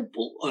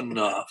simple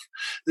enough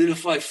that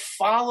if I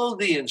follow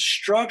the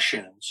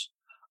instructions,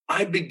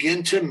 I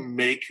begin to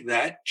make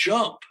that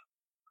jump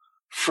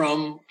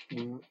from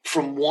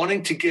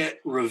wanting to get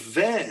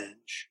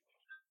revenge.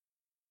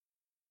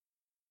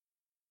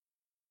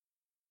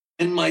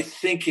 And my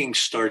thinking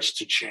starts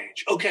to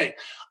change. Okay,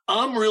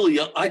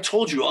 I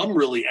told you I'm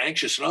really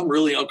anxious and I'm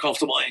really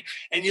uncomfortable. And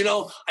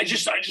I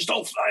just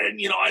don't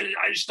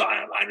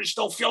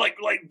feel like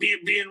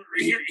being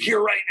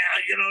here right now.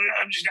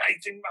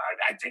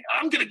 I think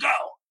I'm going to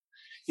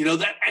go.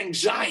 That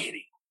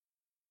anxiety.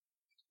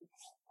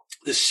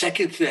 The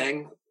second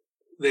thing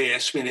they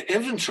asked me to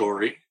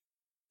inventory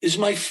is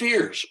my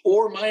fears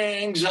or my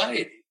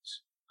anxieties.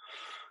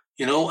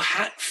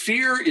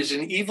 Fear is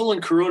an evil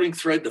and corroding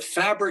thread. The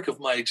fabric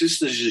of my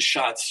existence is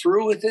shot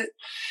through with it.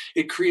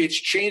 It creates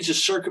chains of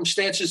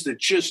circumstances that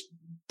just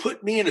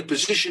put me in a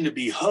position to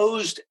be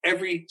hosed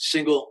every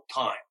single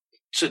time.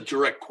 It's a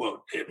direct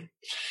quote, David.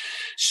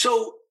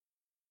 So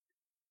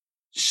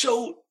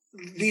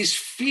these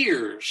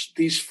fears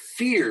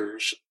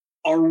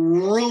are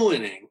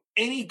ruining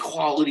any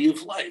quality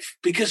of life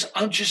because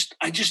I just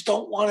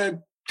don't want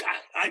to.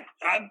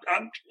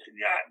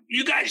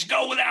 You guys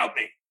go without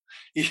me.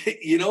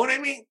 You know what I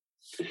mean?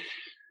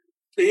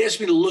 They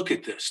asked me to look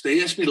at this.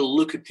 They asked me to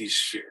look at these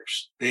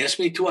fears. They asked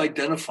me to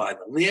identify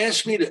them. They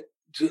asked me to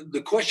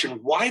the question,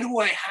 why do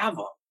I have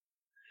them?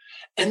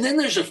 And then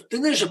there's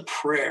a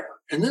prayer,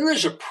 and then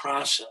there's a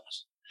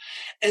process.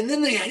 And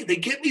then they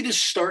get me to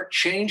start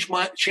change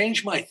my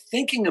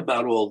thinking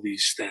about all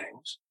these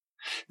things.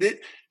 That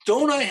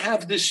don't I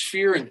have this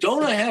fear and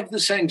don't I have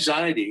this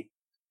anxiety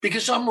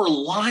because I'm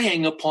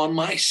relying upon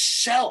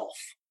myself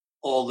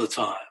all the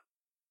time.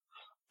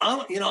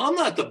 I'm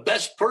not the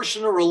best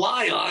person to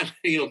rely on.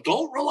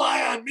 Don't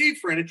rely on me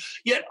for anything.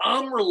 Yet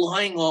I'm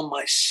relying on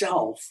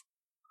myself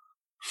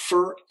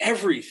for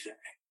everything.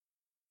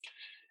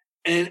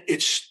 And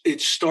it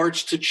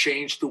starts to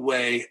change the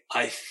way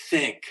I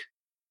think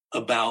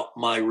about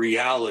my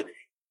reality.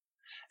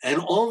 And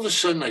all of a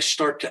sudden I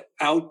start to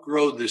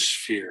outgrow this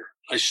fear.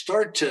 I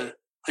start to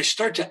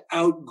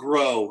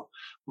outgrow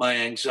my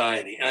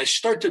anxiety. And I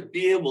start to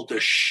be able to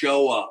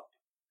show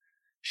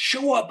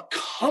up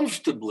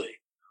comfortably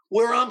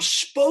where I'm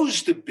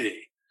supposed to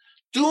be,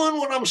 doing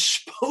what I'm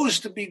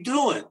supposed to be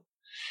doing.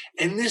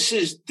 And this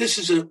is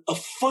a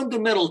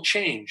fundamental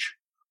change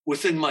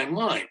within my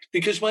mind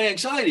because my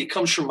anxiety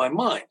comes from my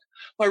mind.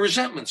 My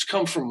resentments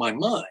come from my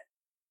mind.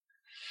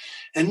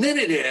 And then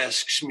it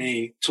asks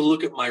me to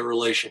look at my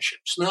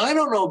relationships. Now, I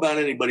don't know about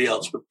anybody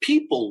else, but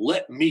people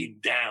let me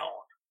down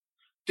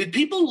Did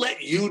people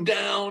let you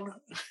down?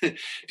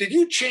 Did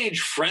you change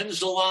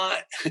friends a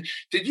lot?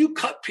 Did you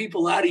cut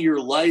people out of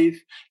your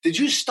life? Did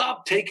you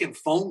stop taking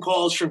phone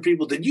calls from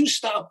people? Did you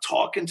stop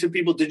talking to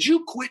people? Did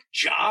you quit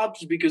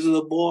jobs because of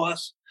the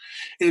boss?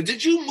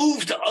 Did you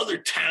move to other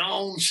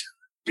towns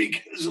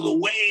because of the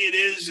way it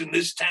is in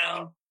this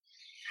town?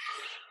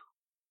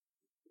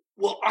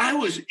 Well, I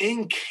was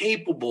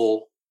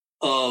incapable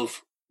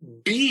of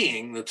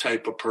being the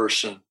type of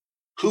person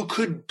who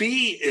could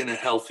be in a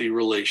healthy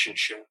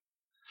relationship.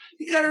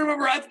 You got to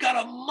remember, I've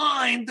got a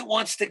mind that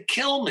wants to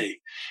kill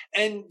me.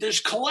 And there's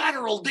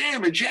collateral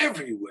damage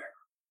everywhere.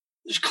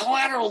 There's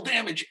collateral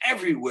damage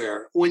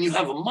everywhere when you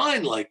have a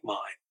mind like mine,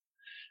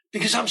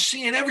 because I'm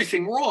seeing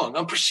everything wrong.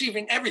 I'm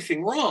perceiving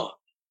everything wrong.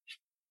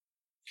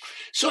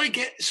 So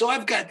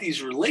I've got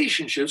these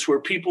relationships where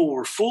people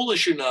were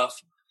foolish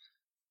enough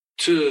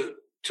to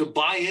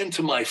buy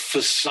into my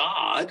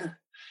facade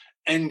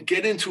and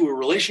get into a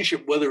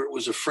relationship, whether it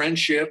was a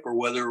friendship or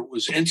whether it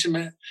was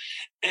intimate.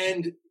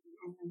 And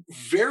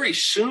very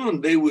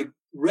soon they would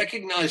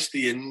recognize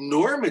the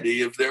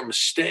enormity of their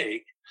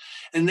mistake,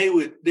 and they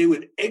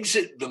would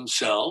exit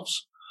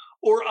themselves,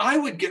 or I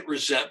would get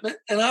resentment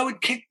and I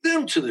would kick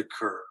them to the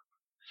curb.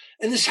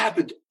 And this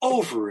happened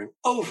over and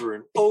over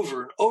and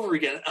over and over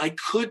again. I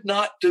could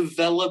not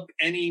develop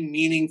any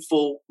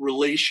meaningful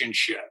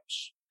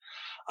relationships.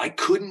 I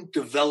couldn't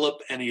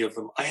develop any of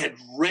them. I had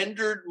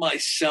rendered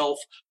myself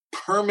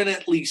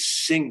permanently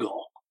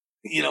single,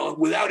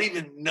 without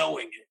even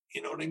knowing it.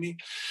 You know what I mean?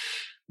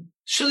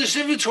 So this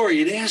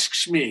inventory, it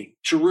asks me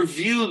to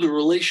review the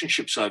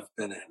relationships I've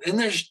been in. And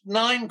there's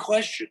 9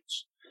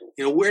 questions.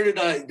 Where did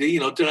I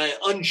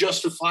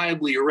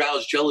unjustifiably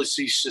arouse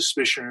jealousy,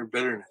 suspicion, or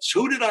bitterness?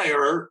 Who did I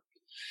hurt?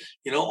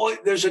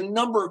 There's a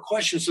number of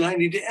questions that I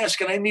need to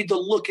ask, and I need to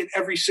look at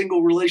every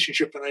single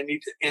relationship, and I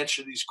need to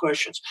answer these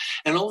questions.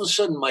 And all of a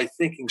sudden, my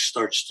thinking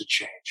starts to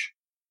change.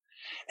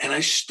 And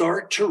I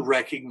start to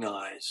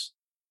recognize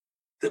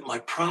that my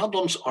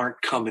problems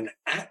aren't coming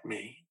at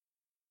me.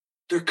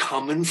 They're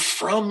coming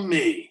from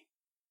me.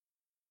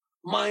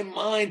 My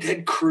mind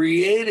had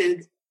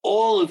created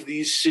all of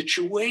these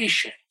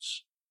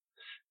situations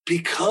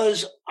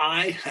because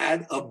I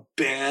had a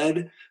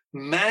bad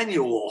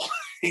manual.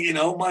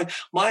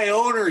 My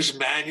owner's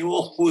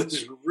manual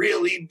was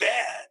really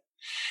bad.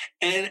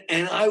 And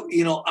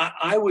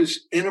I was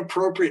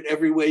inappropriate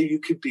every way you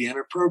could be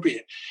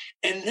inappropriate.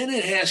 And then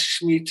it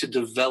asks me to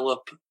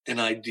develop an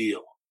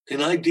ideal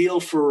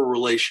for a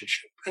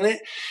relationship. And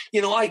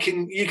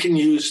you can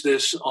use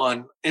this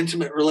on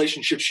intimate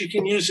relationships. You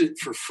can use it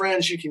for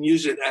friends. You can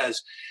use it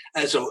as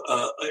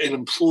an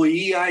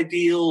employee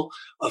ideal,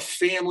 a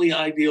family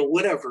ideal,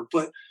 whatever.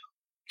 But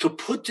to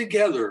put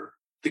together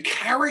the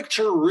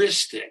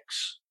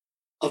characteristics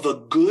of a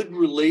good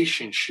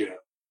relationship,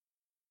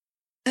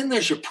 then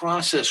there's a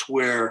process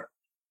where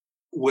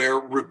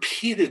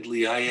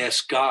repeatedly I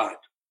ask God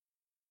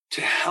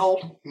to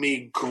help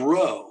me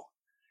grow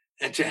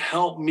and to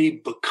help me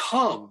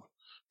become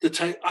the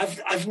type.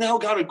 I've now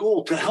got a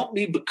goal to help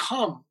me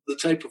become the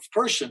type of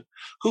person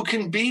who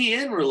can be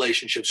in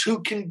relationships,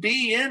 who can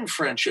be in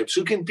friendships,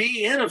 who can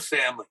be in a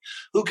family,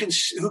 who can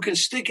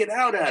stick it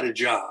out at a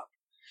job.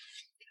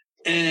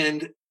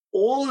 And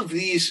all of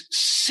these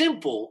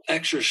simple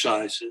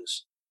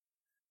exercises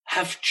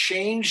have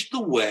changed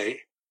the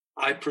way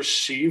I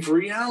perceive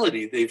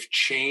reality. They've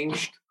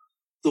changed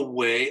the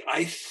way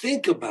I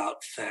think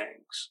about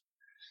things.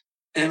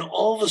 And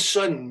all of a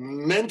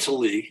sudden,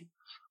 mentally,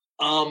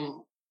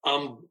 I'm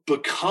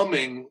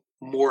becoming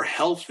more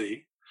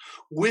healthy.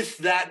 With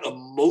that,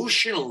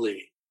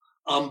 emotionally,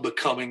 I'm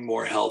becoming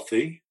more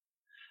healthy.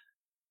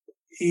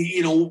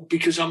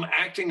 Because I'm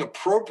acting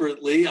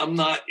appropriately. I'm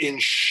not in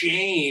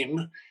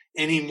shame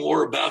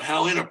anymore about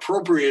how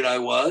inappropriate I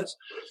was.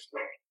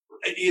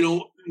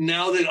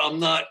 Now that I'm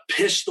not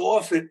pissed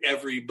off at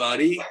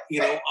everybody,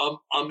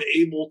 I'm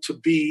able to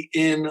be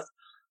in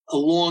a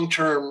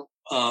long-term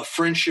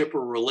friendship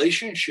or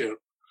relationship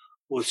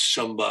with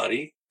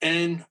somebody,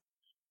 and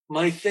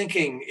my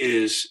thinking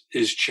is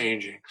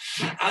changing.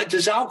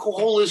 Does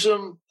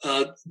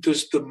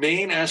the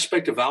main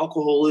aspect of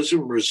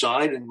alcoholism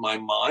reside in my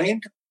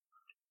mind?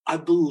 I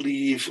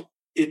believe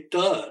it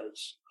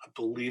does.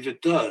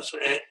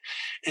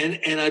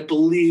 And I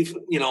believe,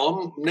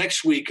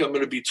 next week I'm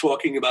going to be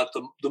talking about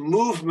the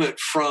movement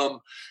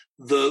from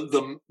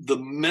the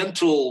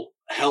mental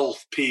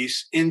health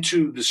piece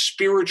into the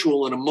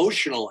spiritual and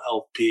emotional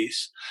health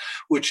piece,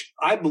 which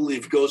I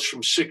believe goes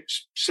from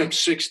step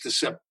 6 to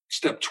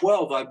step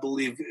 12, I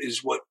believe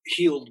is what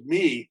healed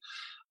me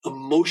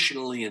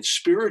emotionally and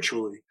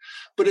spiritually.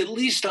 But at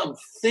least I'm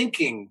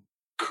thinking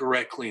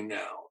correctly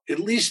now. At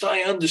least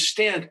I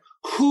understand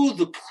who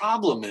the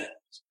problem is.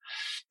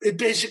 It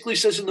basically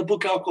says in the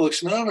book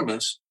Alcoholics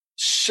Anonymous,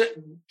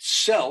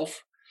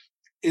 self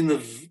in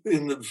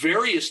the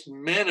various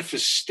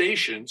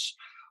manifestations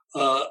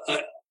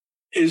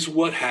is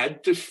what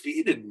had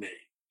defeated me.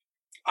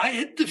 I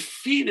had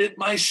defeated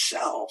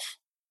myself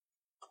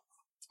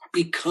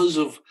because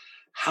of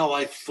how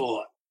I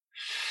thought.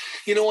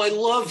 I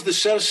love the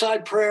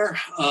set-aside prayer.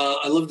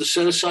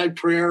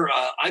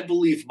 I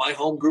believe my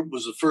home group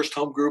was the first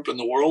home group in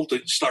the world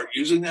to start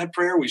using that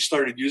prayer. We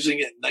started using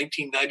it in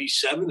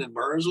 1997 in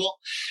Burnsville.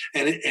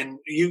 And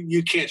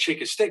you can't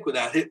shake a stick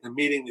without hitting a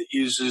meeting that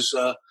uses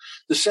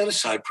the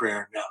set-aside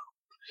prayer now.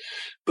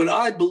 But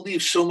I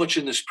believe so much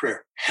in this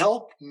prayer.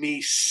 Help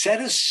me set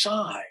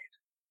aside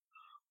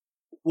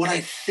what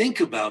I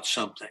think about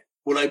something,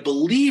 what I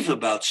believe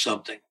about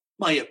something,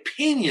 my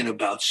opinion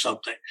about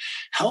something.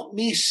 Help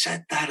me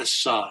set that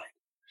aside.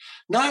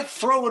 Not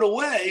throw it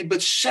away,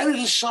 but set it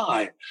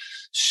aside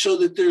so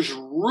that there's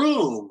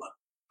room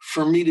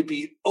for me to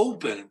be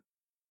open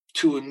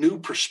to a new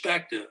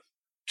perspective,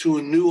 to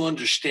a new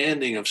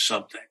understanding of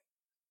something.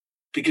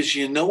 Because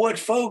you know what,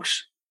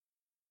 folks?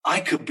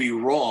 I could be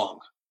wrong.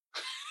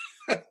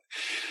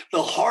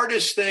 The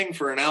hardest thing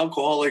for an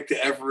alcoholic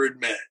to ever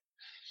admit,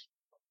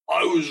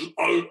 I was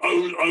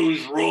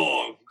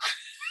wrong.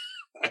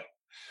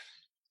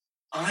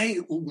 I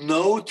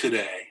know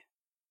today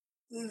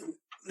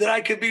that I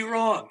could be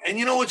wrong. And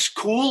you know what's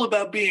cool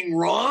about being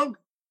wrong?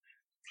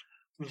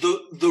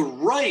 The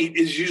right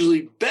is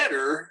usually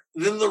better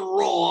than the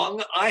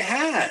wrong I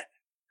had.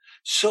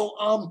 So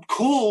I'm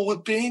cool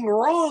with being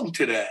wrong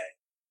today.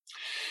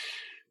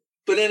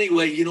 But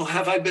anyway,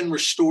 have I been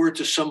restored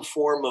to some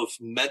form of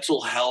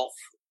mental health?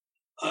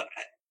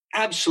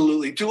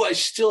 Absolutely. Do I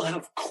still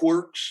have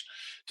quirks?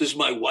 Does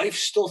my wife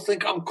still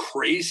think I'm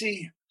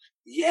crazy?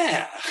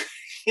 Yeah.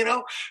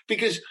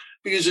 Because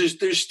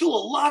there's still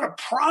a lot of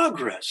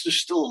progress.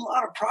 There's still a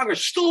lot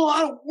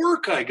of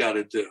work I got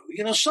to do.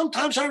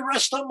 Sometimes I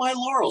rest on my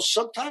laurels.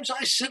 Sometimes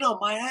I sit on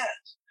my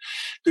ass.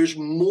 There's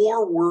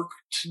more work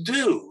to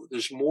do.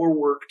 There's more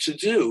work to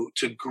do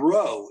to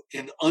grow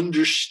in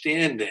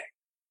understanding.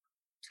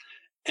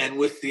 And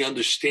with the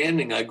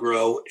understanding, I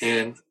grow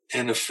in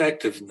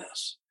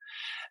effectiveness.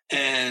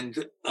 And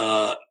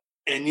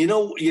you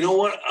know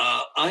what?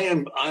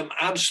 I'm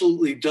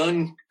absolutely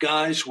done,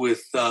 guys,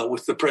 with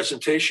the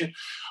presentation.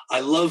 I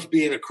love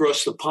being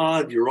across the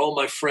pond. You're all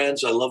my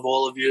friends. I love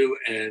all of you.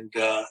 And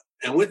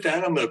with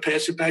that, I'm going to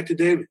pass it back to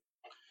David.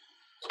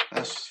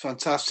 That's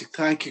fantastic.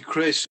 Thank you,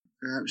 Chris.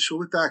 So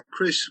with that,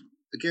 Chris,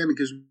 again, it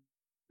gives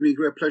me a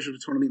great pleasure to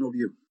turn the meeting over to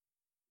you.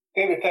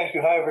 David, thank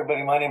you. Hi,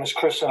 everybody. My name is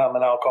Chris, and I'm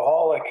an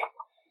alcoholic.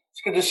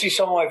 It's good to see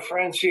some of my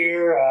friends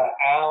here,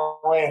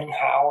 Alan,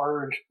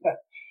 Howard.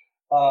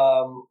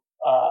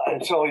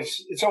 It's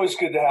always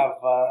good to have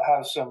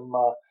some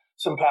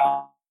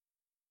pals.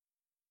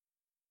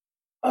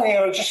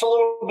 Just a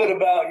little bit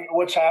about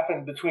what's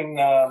happened between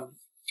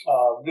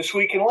this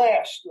week and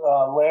last.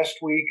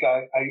 Last week,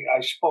 I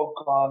spoke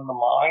on the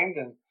mind,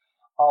 and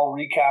I'll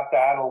recap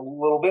that a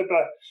little bit.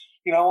 But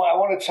I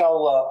want to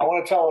tell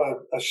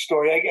a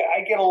story. I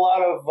get a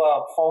lot of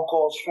phone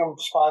calls from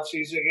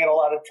sponsees. I get a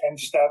lot of 10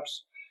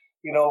 steps,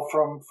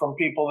 from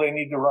people. They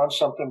need to run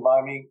something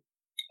by me,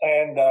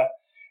 and I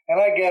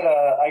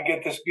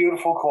get this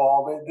beautiful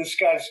call. This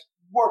guy's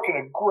working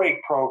a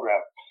great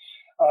program,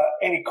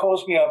 and he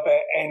calls me up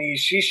and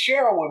he's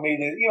sharing with me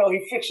that he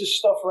fixes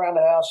stuff around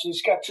the house. And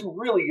he's got 2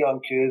 really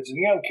young kids, and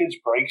young kids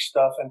break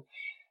stuff and.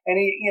 And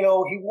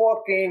he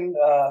walked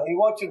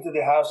into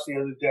the house the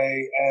other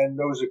day, and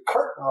there was a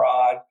curtain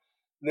rod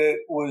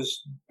that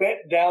was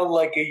bent down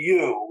like a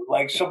U,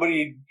 like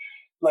somebody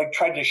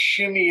tried to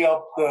shimmy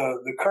up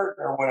the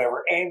curtain or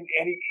whatever. And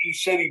he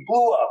said he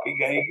blew up. He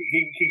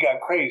got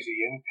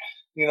crazy, and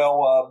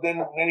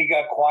then he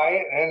got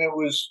quiet, and it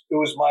was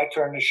my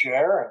turn to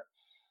share. And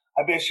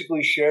I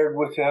basically shared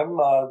with him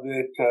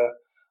that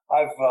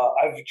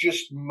I've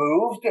just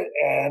moved,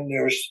 and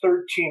there's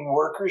 13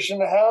 workers in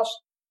the house.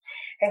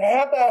 And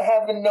how about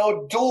having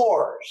no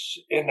doors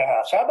in the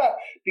house? How about,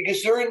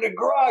 because they're in the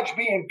garage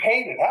being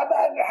painted, how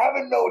about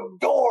having no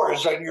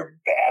doors on your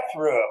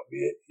bathroom?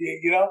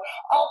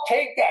 I'll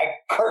take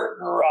that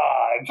curtain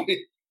rod,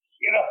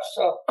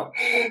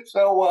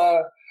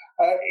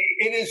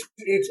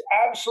 it's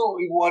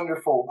absolutely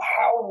wonderful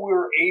how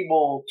we're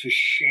able to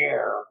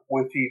share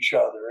with each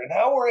other and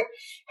how we're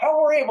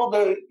able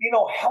to,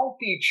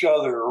 help each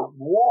other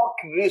walk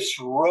this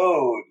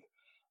road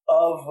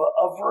of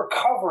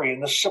recovery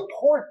and the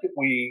support that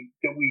we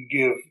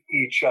give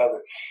each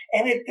other.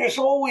 And there's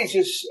always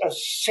a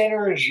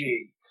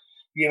synergy.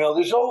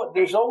 There's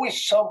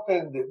always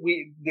something that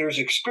there's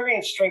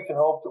experience, strength, and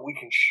hope that we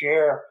can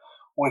share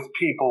with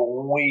people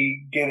when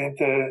we get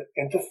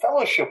into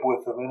fellowship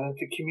with them and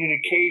into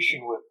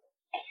communication with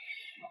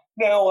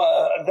them. Now,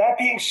 that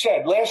being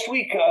said, last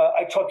week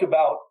I talked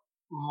about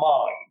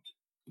mind.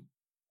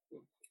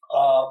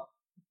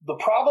 The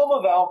problem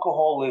of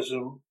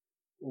alcoholism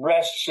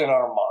rests in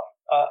our mind.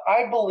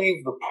 I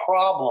believe the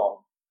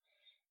problem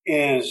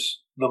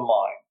is the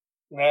mind.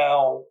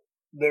 Now,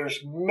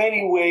 there's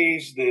many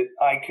ways that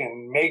I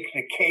can make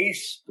the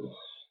case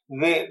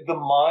that the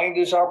mind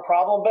is our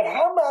problem, but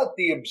how about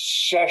the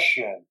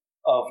obsession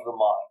of the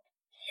mind?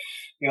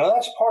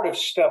 That's part of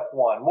step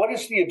one. What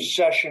is the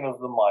obsession of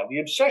the mind? The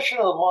obsession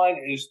of the mind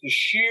is the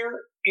sheer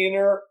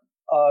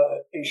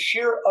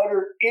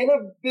utter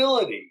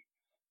inability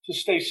to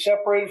stay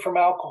separated from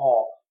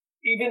alcohol,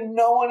 even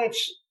knowing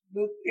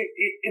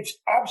it's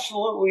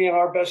absolutely in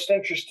our best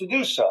interest to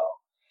do so.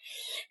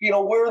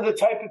 We're the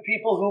type of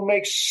people who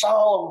make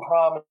solemn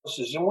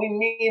promises, and we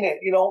mean it.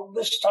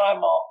 This time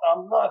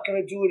I'm not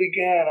going to do it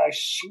again. I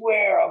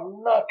swear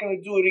I'm not going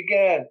to do it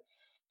again.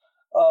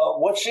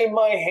 What's in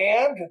my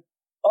hand?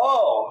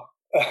 Oh,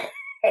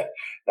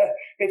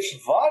 it's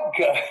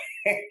vodka.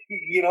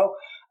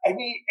 And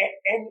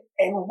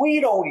we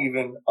don't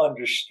even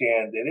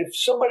understand it. If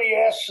somebody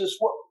asks us,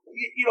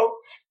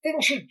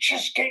 didn't you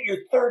just get your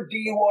third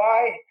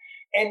DUI?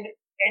 And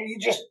you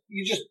just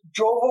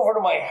drove over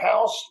to my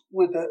house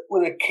with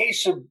a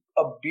case of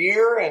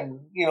beer and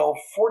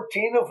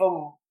 14 of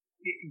them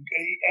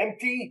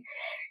empty.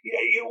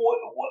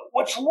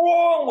 What's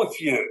wrong with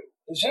you?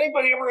 Has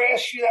anybody ever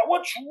asked you that?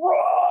 What's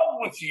wrong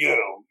with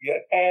you?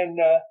 Yeah, and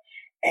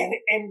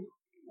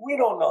we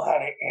don't know how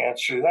to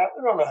answer that.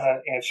 We don't know how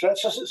to answer that.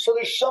 So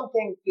there's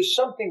something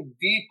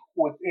deep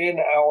within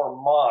our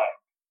mind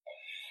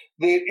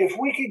that if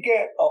we could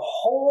get a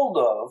hold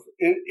of,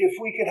 if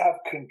we could have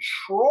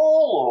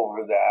control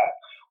over that,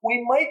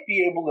 we might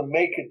be able to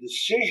make a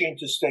decision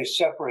to stay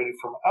separated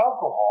from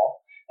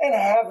alcohol and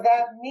have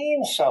that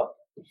mean something.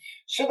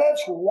 So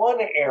that's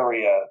one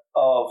area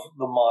of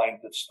the mind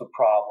that's the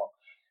problem.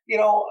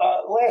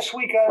 Last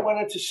week I went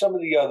into some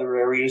of the other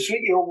areas.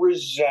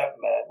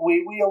 Resentment.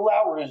 We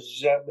allow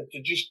resentment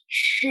to just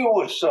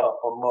chew us up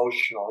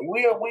emotionally.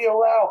 We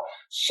allow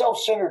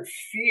self-centered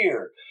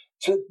fear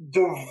to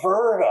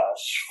divert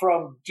us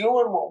from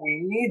doing what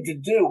we need to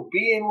do,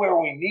 being where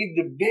we need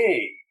to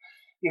be,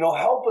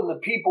 helping the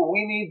people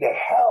we need to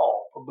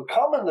help,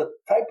 becoming the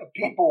type of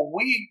people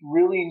we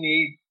really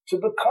need to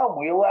become.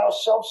 We allow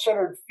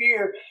self-centered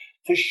fear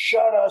to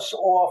shut us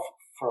off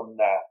from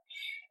that.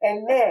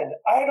 And then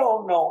I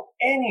don't know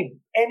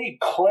any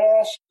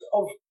class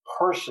of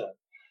person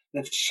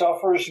that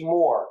suffers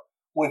more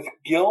with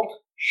guilt,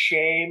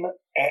 shame,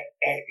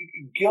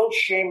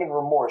 and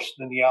remorse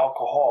than the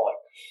alcoholic.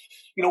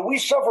 We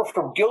suffer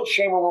from guilt,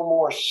 shame, and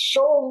remorse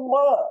so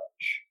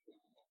much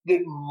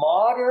that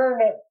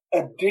modern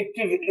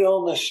addictive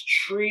illness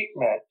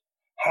treatment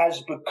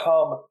has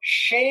become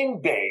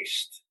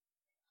shame-based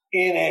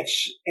in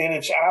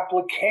its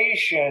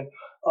application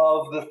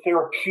of the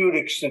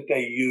therapeutics that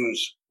they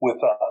use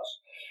with us.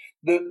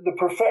 The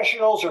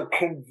professionals are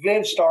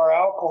convinced our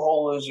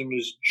alcoholism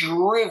is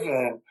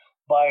driven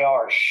by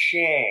our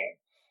shame.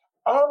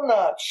 I'm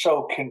not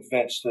so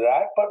convinced of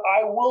that, but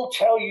I will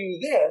tell you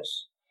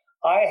this.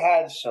 I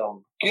had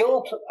some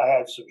guilt, I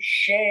had some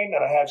shame,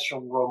 and I had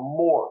some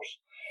remorse.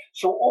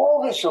 So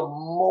all this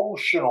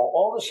emotional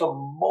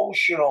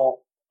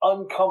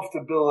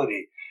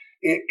uncomfortability,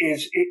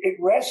 it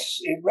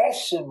rests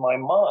in my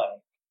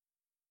mind.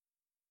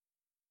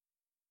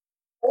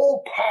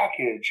 Whole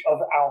package of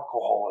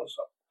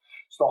alcoholism.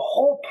 It's the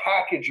whole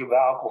package of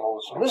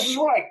alcoholism. This is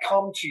what I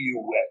come to you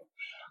with.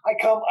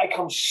 I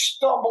come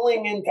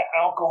stumbling into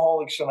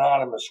Alcoholics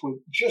Anonymous with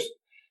just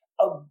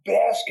a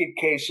basket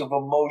case of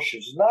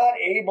emotions, not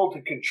able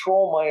to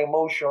control my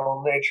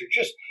emotional nature,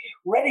 just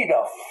ready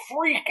to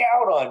freak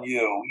out on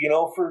you,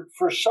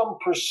 for some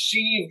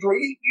perceived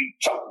reason. You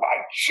took my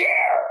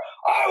chair.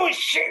 I was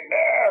sitting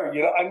there,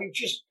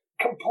 just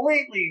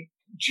completely,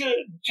 just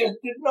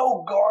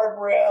no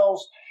guardrails,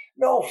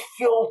 no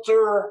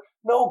filter,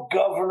 no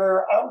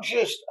governor. I'm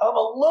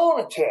a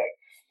lunatic.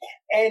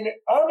 And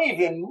I'm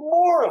even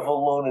more of a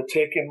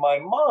lunatic in my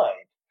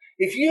mind.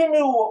 If you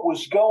knew what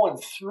was going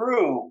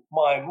through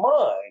my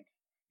mind,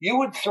 you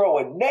would throw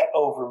a net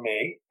over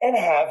me and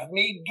have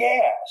me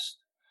gassed.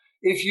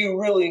 If you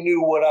really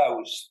knew what I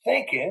was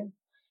thinking,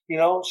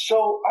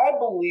 so I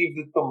believe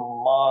that the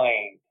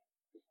mind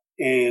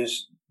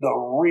is the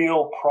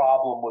real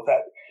problem with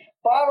that.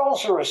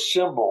 Bottles are a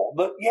symbol,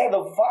 but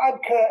the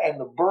vodka and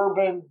the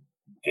bourbon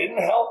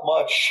didn't help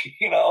much,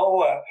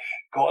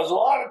 caused a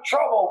lot of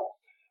trouble.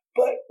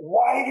 But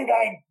why did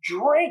I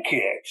drink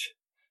it?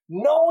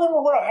 Knowing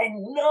what I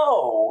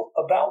know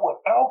about what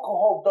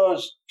alcohol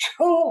does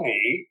to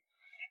me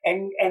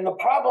and the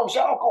problems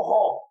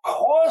alcohol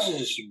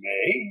causes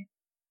me,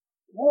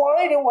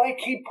 why do I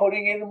keep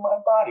putting it in my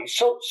body?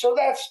 So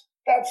that's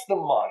the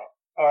mind.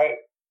 All right.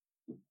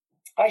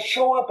 I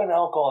show up in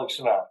Alcoholics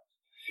Anonymous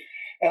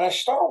and I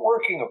start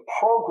working a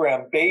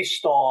program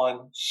based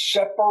on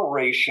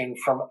separation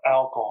from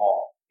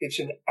alcohol. It's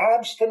an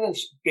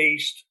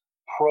abstinence-based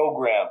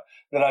program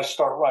that I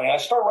start running. I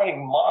start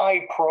running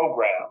my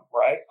program,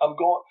 right? I'm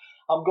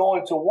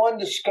going to one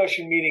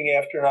discussion meeting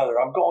after another.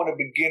 I'm going to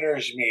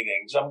beginners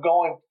meetings. I'm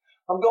going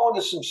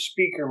to some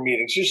speaker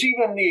meetings. There's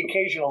even the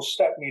occasional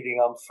step meeting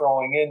I'm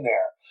throwing in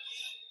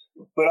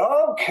there. But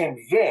I'm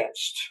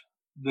convinced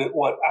that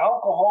what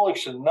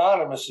Alcoholics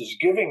Anonymous is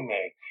giving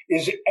me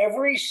is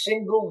every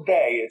single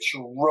day it's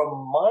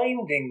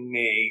reminding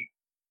me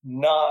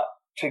not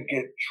to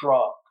get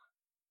drunk.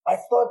 I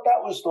thought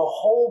that was the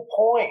whole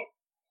point.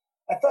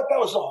 I thought that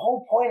was the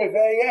whole point of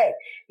AA,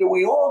 that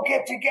we all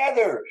get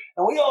together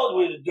and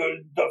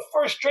the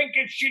first drink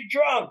gets you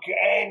drunk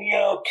and,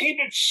 keep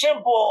it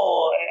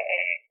simple.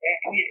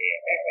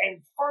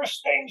 and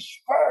first things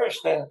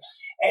first,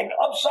 and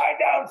upside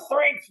down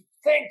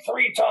think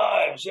 3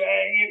 times,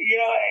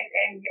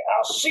 and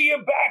I'll see you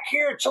back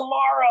here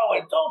tomorrow,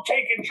 and don't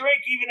take a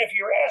drink even if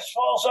your ass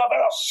falls off,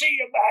 and I'll see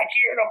you back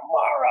here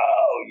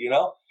tomorrow,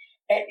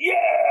 And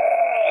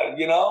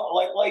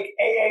like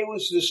AA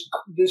was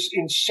this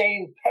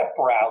insane pep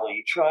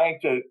rally trying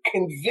to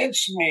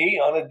convince me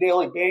on a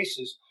daily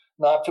basis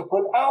not to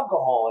put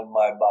alcohol in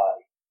my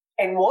body.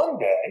 And one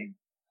day,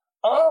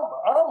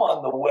 I'm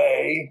on the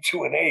way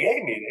to an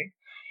AA meeting,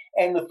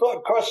 and the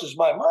thought crosses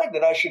my mind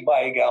that I should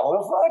buy a gallon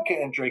of vodka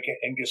and drink it.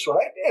 And guess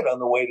what I did on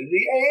the way to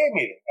the AA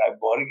meeting? I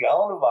bought a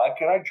gallon of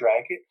vodka and I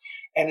drank it,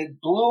 and it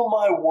blew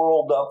my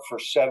world up for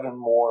 7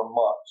 more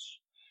months.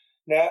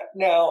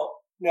 Now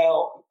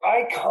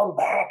I come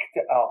back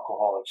to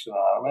Alcoholics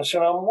Anonymous,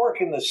 and I'm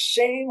working the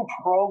same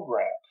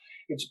program.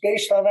 It's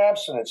based on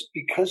abstinence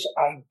because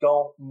I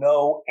don't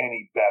know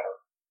any better.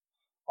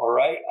 All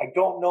right? I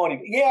don't know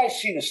any. Yeah, I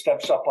see the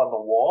steps up on the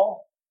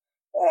wall.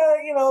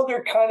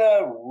 They're kind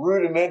of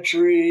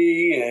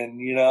rudimentary, and,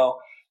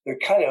 they're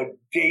kind of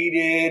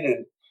dated,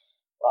 and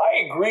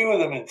I agree with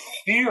them in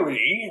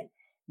theory,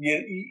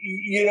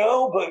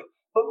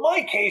 but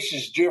my case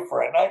is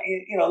different.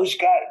 There's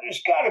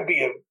got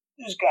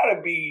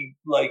to be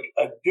like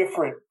a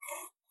different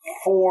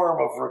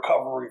form of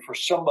recovery for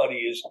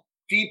somebody as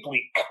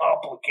deeply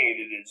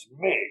complicated as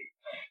me.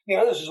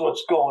 This is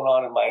what's going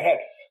on in my head.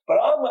 But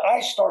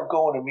I start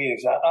going to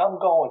meetings. I'm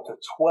going to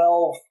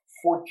 12,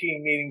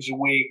 14 meetings a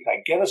week.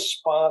 I get a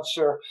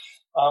sponsor.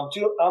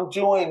 I'm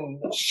doing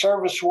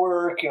service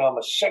work. I'm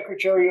a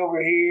secretary over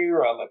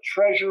here. I'm a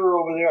treasurer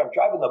over there. I'm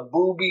driving the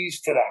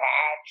boobies to the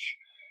hatch,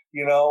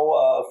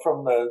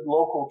 from the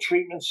local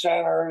treatment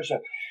centers.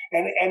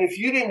 And if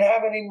you didn't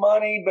have any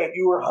money, but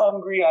you were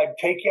hungry, I'd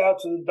take you out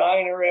to the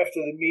diner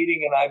after the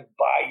meeting and I'd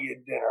buy you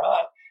dinner.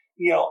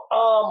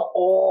 I'm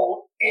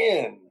all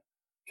in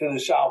to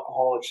this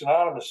Alcoholics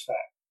Anonymous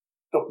thing.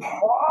 The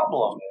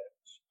problem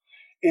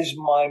is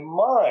my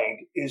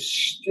mind is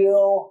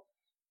still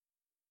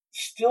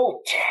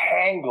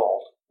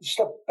tangled. It's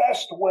the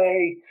best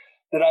way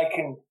that I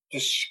can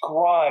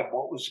describe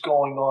what was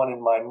going on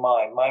in my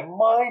mind. My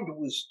mind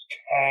was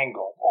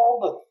tangled. All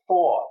the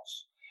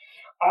thoughts.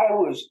 I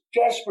was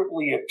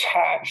desperately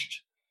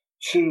attached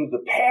to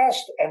the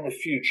past and the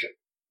future.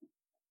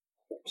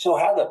 So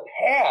how the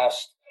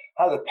past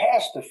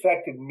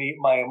affected me,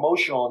 my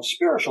emotional and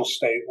spiritual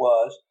state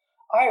was,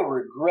 I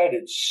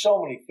regretted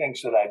so many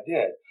things that I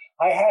did.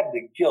 I had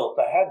the guilt,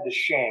 I had the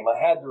shame, I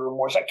had the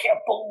remorse. I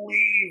can't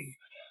believe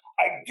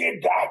I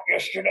did that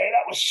yesterday.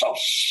 That was so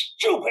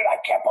stupid. I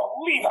can't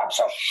believe I'm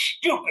so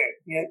stupid.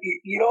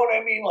 You know what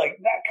I mean? Like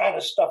that kind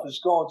of stuff is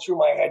going through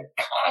my head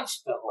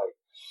constantly.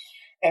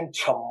 And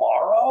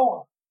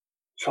tomorrow,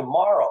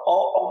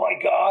 oh my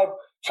God,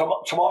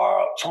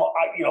 tomorrow,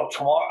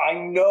 I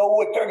know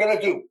what they're going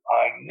to do.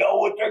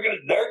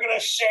 They're going to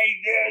say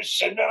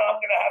this, and then I'm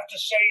going to have to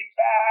say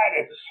that.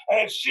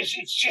 And it's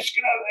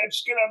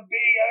going to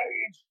be,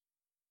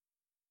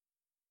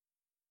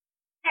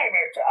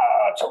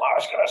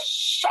 tomorrow's going to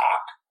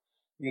suck,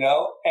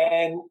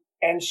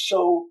 and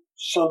so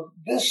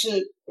this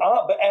is,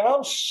 and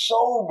I'm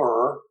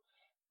sober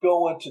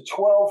going to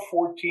 12,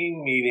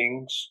 14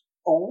 meetings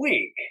a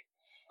week.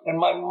 And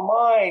my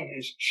mind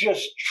is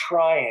just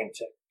trying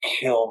to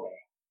kill me.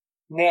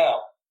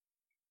 Now,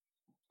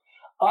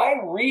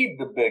 I read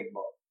the big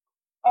book.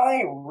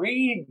 I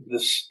read the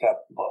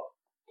step book.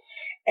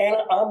 And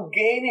I'm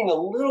gaining a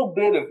little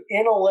bit of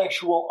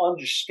intellectual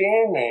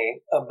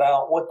understanding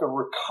about what the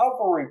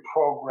recovery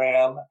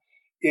program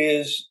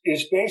is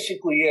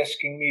basically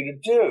asking me to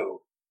do.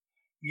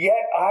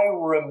 Yet I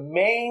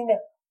remain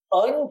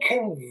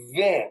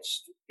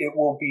unconvinced it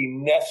will be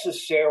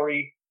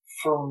necessary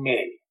for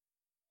me.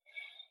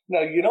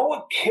 Now, you know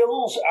what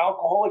kills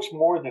alcoholics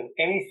more than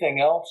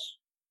anything else?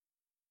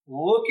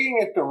 Looking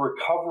at the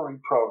recovery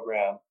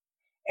program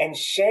and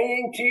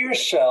saying to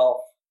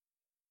yourself,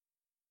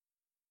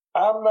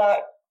 I'm not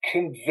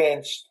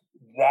convinced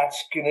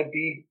that's going to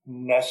be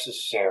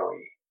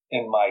necessary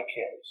in my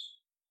case.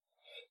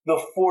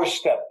 The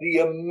 4-step, the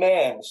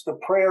amends, the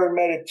prayer and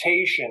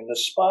meditation, the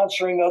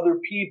sponsoring other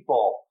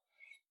people.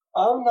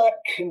 I'm not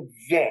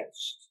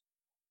convinced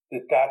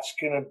that that's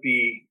going to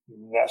be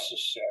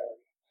necessary.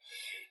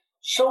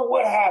 So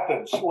what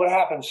happens?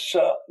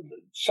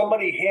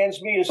 Somebody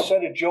hands me a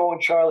set of Joe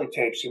and Charlie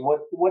tapes, and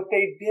what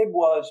they did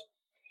was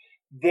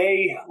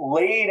they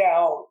laid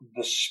out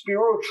the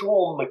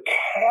spiritual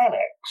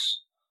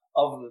mechanics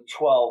of the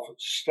 12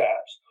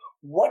 steps.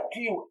 What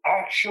do you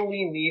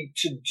actually need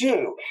to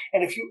do?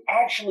 And if you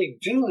actually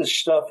do this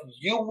stuff,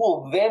 you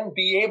will then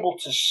be able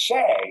to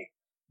say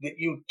that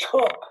you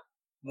took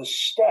the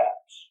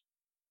steps.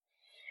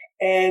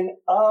 And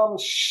I'm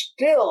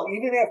still,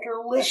 even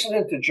after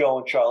listening to Joe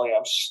and Charlie,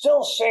 I'm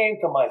still saying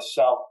to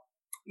myself,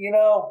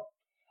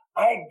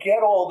 I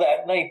get all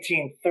that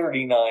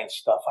 1939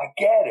 stuff. I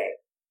get it.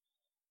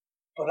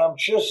 But I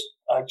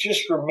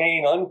just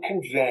remain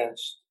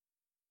unconvinced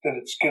that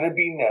it's going to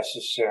be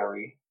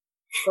necessary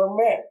for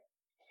me.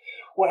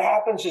 what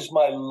happens is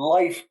my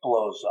life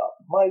blows up.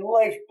 My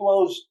life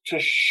blows to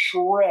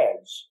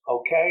shreds.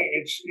 Okay.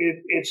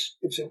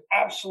 It's an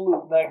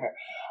absolute nightmare.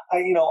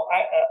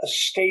 A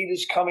state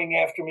is coming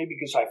after me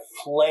because I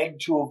fled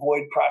to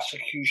avoid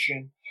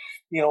prosecution.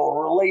 A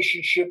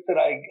relationship that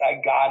I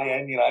got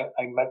in,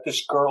 I met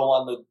this girl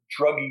on the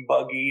druggy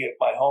buggy at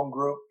my home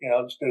group,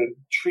 the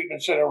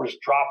treatment center was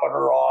dropping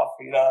her off,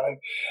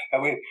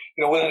 and we,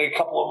 within a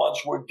couple of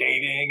months we're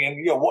dating,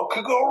 and, what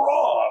could go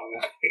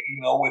wrong,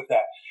 with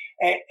that.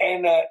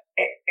 And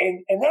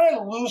then I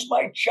lose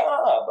my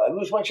job.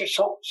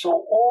 So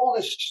all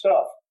this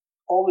stuff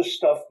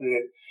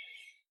that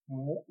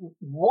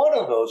one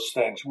of those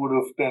things would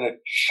have been a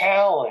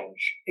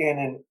challenge in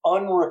an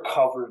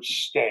unrecovered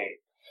state.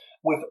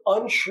 With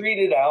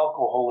untreated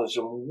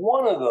alcoholism,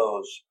 one of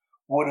those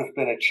would have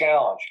been a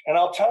challenge. And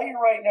I'll tell you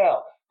right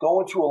now,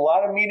 going to a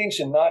lot of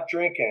meetings and not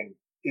drinking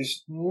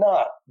is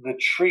not the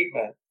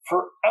treatment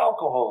for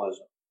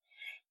alcoholism.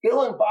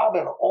 Bill and Bob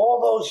and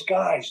all those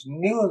guys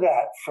knew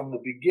that from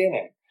the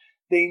beginning.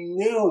 They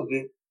knew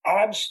that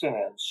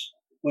abstinence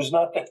was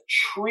not the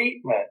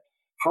treatment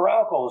for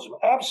alcoholism.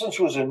 Abstinence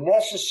was a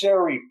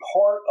necessary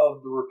part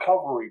of the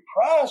recovery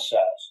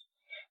process,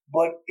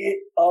 but it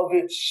of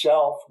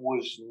itself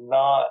was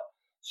not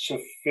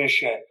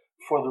sufficient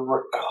for the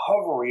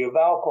recovery of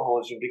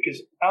alcoholism,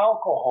 because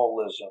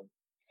alcoholism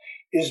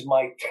is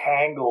my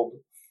tangled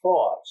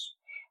thoughts.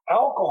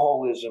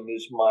 Alcoholism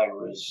is my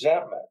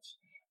resentment.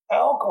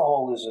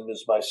 Alcoholism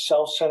is my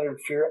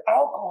self-centered fear.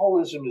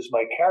 Alcoholism is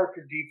my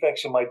character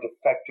defects and my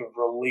defective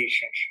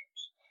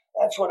relationships.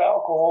 That's what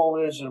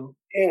alcoholism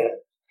is.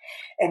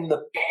 And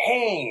the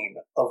pain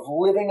of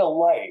living a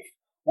life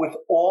with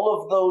all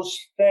of those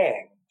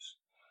things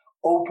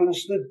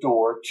opens the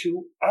door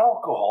to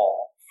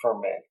alcohol for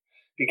me,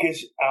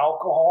 because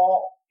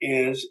alcohol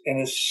is an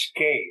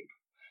escape.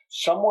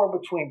 Somewhere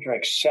between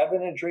drink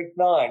 7 and drink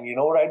 9, you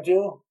know what I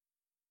do?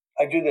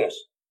 I do this.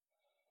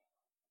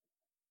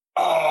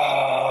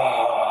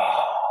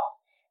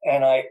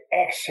 And I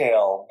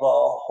exhale the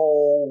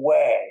whole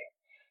way.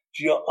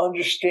 Do you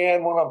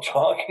understand what I'm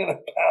talking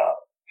about?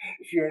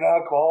 If you're an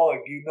alcoholic,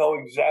 you know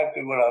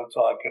exactly what I'm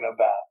talking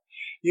about.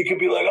 You could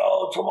be like,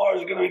 oh,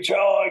 tomorrow's going to be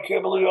terrible. I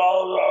can't believe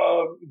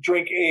I'll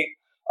drink 8.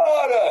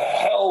 Oh, to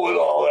hell with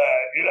all that,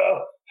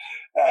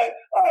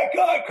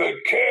 I could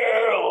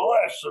care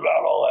less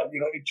about all that,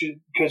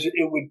 because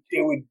it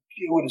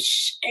would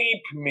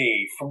escape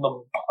me from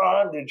the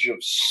bondage of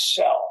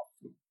self.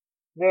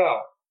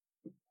 Now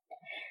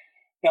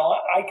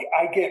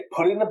I get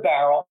put in the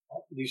barrel.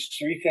 These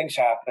 3 things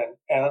happen,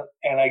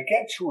 and I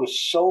get to a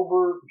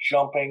sober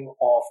jumping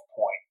off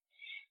point.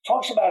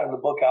 Talks about in the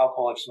book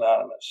Alcoholics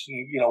Anonymous.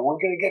 We're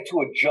going to get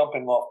to a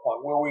jumping off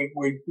point where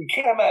we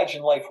can't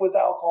imagine life with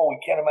alcohol. We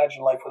can't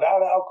imagine life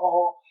without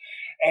alcohol,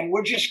 and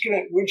we're just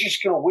gonna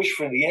wish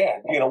for the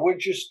end. We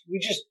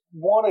just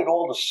want it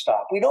all to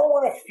stop. We don't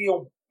want to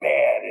feel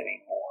bad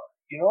anymore.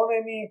 You know what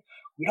I mean?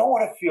 We don't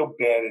want to feel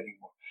bad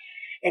anymore.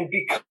 And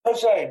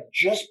because I had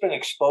just been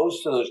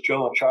exposed to those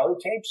Joe and Charlie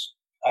tapes,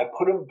 I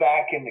put them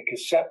back in the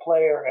cassette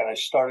player and I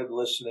started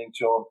listening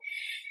to them,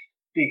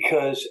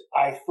 because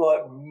I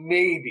thought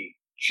maybe,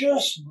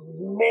 just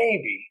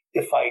maybe,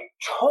 if I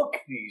took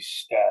these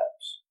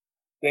steps,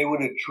 they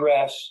would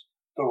address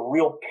the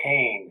real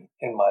pain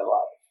in my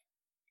life.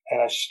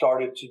 And I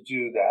started to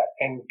do that.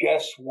 And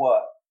guess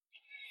what?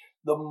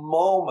 The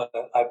moment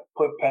I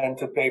put pen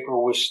to paper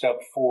with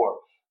step 4,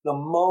 the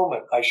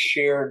moment I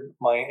shared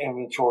my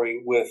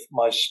inventory with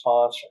my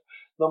sponsor,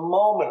 the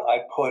moment I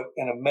put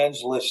an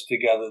amends list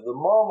together, the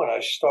moment I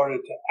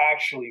started to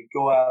actually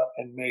go out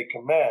and make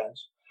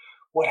amends,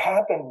 what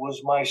happened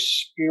was my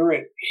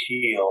spirit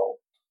healed.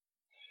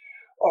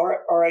 All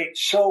right.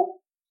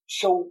 So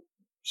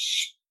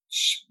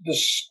the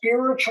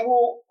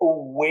spiritual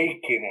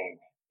awakening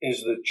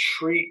is the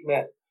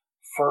treatment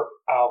for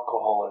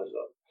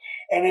alcoholism.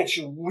 And it's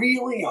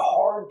really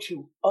hard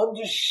to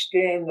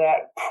understand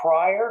that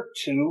prior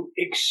to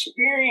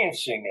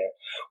experiencing it.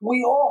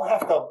 We all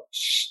have to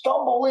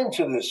stumble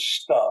into this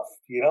stuff,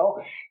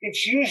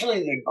 It's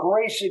usually the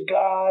grace of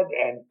God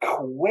and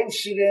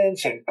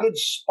coincidence and good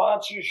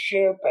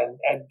sponsorship and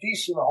a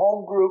decent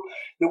home group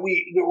that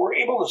we're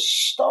able to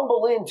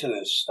stumble into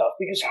this stuff,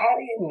 because how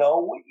do you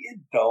know what you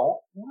don't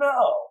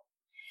know?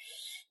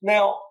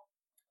 Now,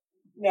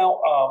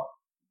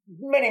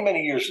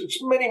 many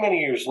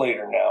years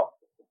later now.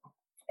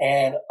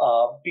 And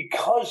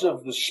because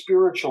of the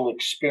spiritual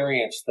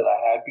experience that I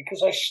had,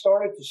 because I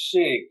started to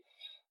see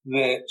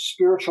that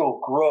spiritual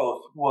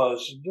growth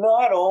was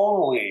not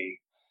only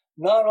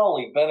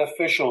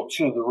beneficial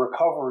to the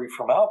recovery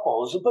from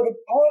alcoholism, but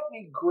it brought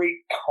me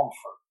great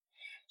comfort.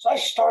 So I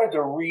started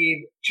to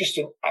read just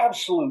an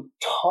absolute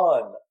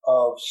ton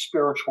of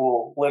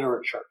spiritual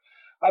literature.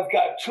 I've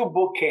got 2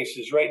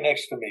 bookcases right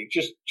next to me,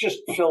 just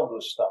filled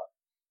with stuff.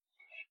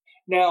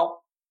 Now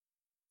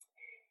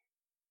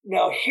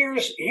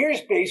here's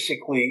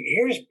basically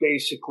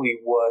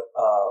what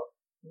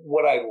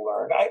what I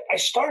learned. I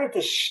started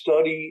to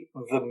study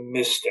the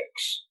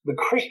mystics, the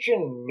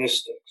Christian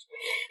mystics.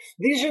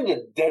 These are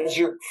the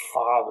desert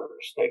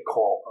fathers, they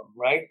call them,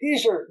 right?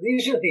 These are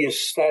the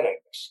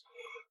ascetics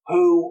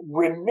who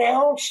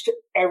renounced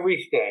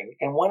everything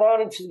and went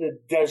out into the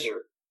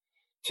desert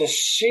to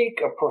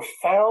seek a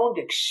profound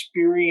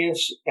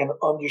experience and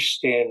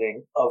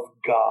understanding of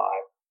God.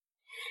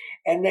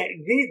 And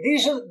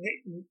these are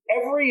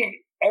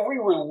every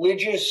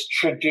religious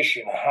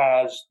tradition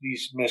has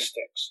these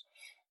mystics.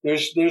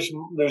 There's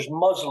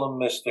Muslim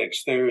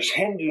mystics, there's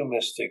Hindu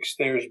mystics,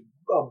 there's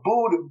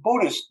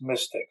Buddhist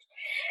mystics.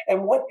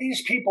 And what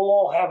these people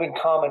all have in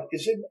common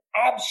is an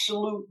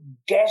absolute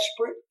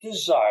desperate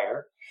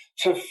desire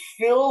to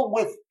fill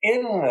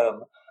within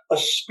them a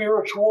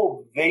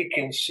spiritual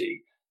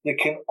vacancy that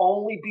can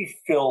only be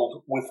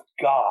filled with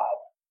God.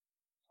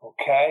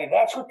 Okay?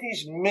 That's what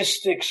these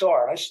mystics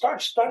are. And I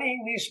start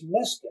studying these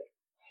mystics,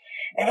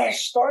 and I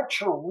start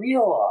to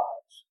realize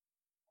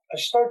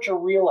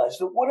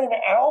that what an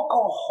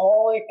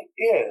alcoholic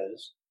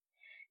is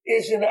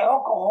an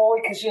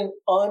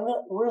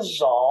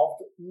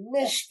unresolved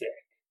mystic.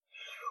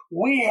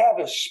 We have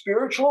a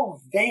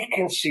spiritual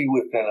vacancy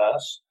within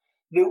us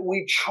that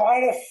we try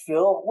to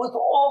fill with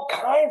all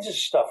kinds of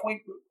stuff.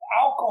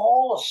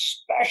 Alcohol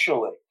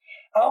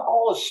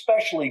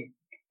especially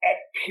at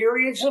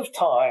periods of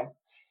time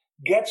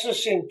gets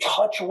us in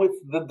touch with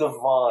the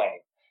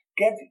divine,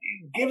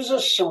 gives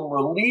us some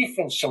relief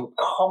and some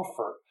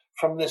comfort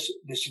from this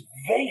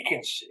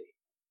vacancy,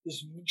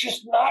 this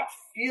just not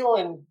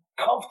feeling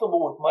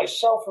comfortable with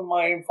myself and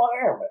my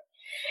environment.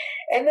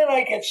 And then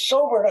I get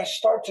sober and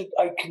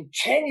I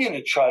continue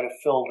to try to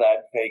fill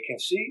that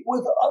vacancy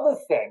with other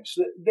things.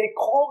 They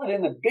call it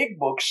in the big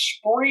book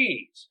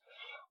sprees.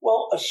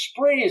 Well, a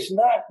spree is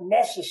not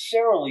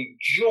necessarily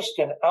just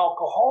an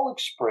alcoholic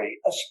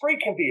spree. A spree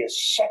can be a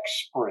sex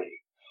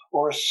spree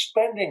or a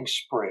spending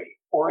spree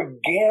or a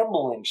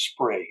gambling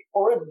spree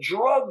or a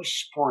drug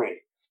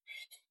spree.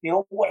 You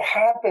know, what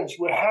happens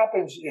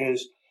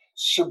is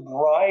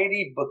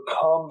sobriety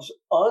becomes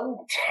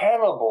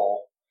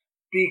untenable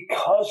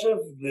because of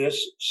this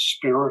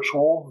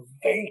spiritual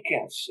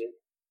vacancy.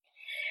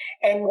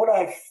 And what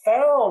I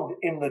found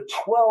in the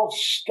 12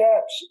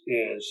 steps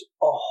is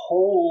a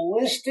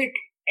holistic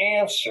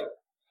answer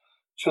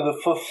to the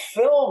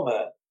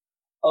fulfillment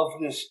of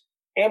this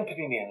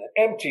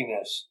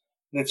emptiness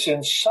that's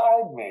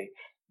inside me,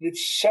 that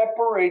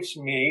separates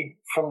me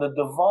from the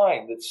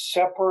divine, that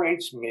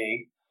separates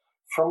me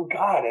from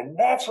God. And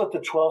that's what the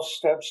 12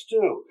 steps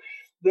do.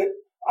 That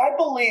I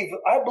believe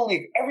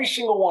every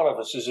single one of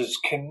us is as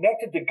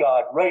connected to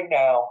God right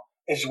now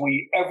as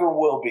we ever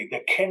will be.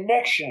 The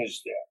connection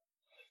is there.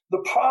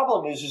 The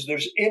problem is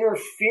there's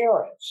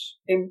interference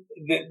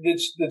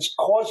that's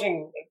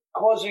causing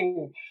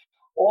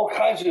all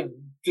kinds of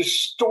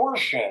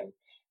distortion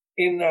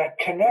in that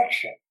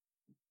connection.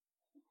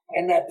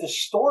 And that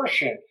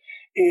distortion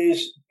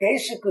is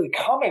basically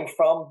coming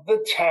from the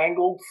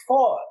tangled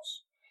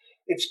thoughts.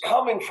 It's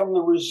coming from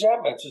the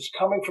resentments. It's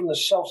coming from the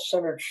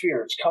self-centered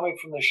fear. It's coming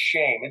from the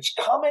shame. It's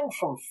coming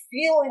from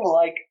feeling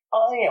like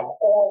I am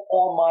all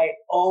on my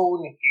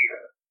own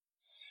here.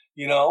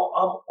 You know,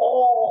 I'm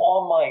all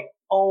on my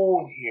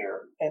own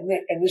here. And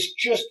this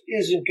just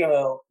isn't going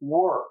to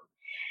work.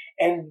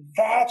 And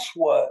that's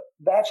what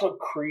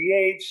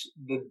creates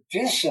the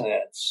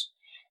dissonance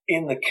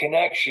in the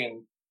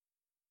connection.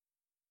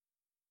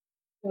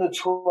 In the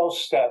 12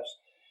 steps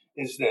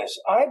is this.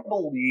 I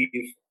believe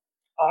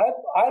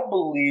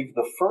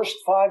the first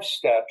 5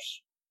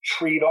 steps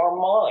treat our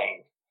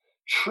mind,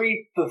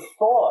 treat the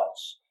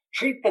thoughts,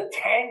 treat the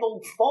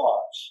tangled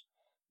thoughts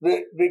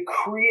that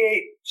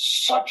create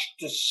such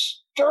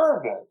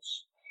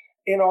disturbance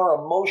in our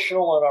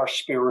emotional and our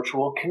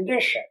spiritual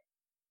condition.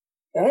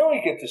 And then we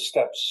get to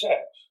step 6.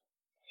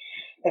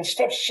 And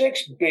step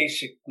 6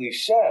 basically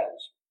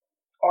says,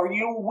 are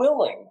you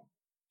willing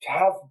to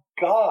have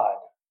God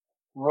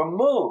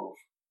remove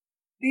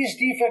these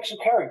defects of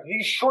character,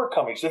 these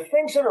shortcomings, the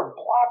things that are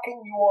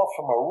blocking you off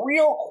from a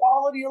real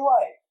quality of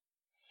life,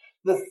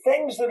 the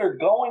things that are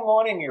going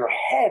on in your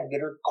head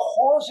that are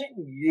causing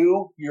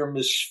you your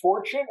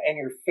misfortune and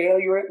your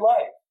failure at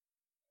life?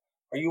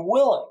 Are you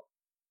willing?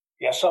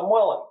 Yes, I'm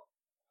willing.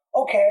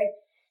 Okay,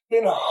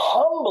 then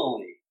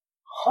humbly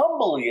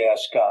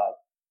ask God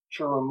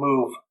to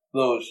remove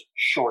those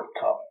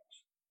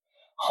shortcomings.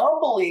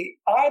 Humbly,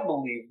 I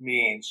believe,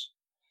 means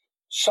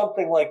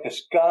something like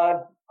this.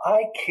 God,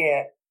 I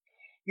can't,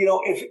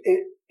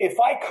 if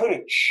I could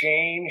have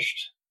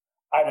changed,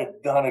 I'd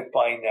have done it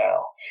by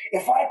now.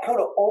 If I could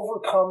have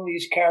overcome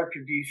these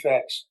character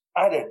defects,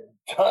 I'd have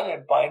done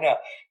it by now.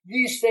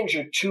 These things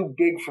are too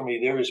big for me.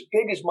 They're as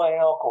big as my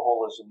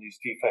alcoholism, these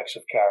defects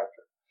of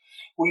character.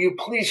 Will you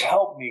please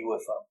help me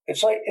with them?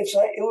 It's like,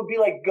 it would be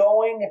like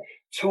going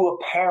to a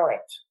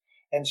parent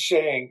and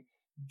saying,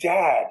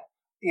 Dad,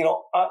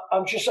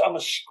 I'm a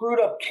screwed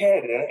up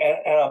kid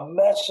and I'm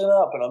messing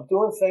up and I'm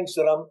doing things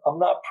that I'm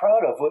not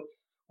proud of.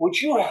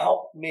 Would you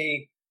help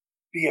me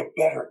be a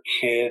better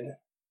kid?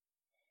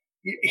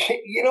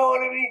 You know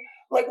what I mean?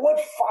 Like,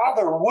 what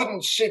father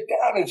wouldn't sit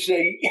down and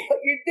say,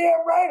 "You're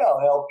damn right,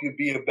 I'll help you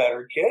be a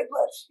better kid.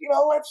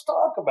 Let's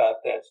talk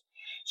about this."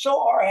 So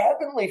our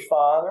Heavenly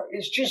Father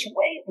is just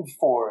waiting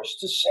for us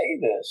to say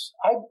this.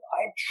 I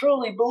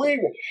truly believe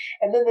it.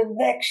 And then the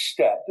next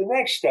step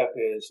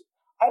is,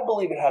 I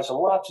believe it has a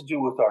lot to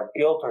do with our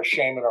guilt, our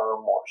shame, and our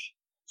remorse,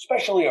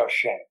 especially our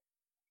shame.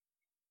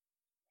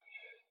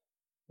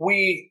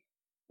 We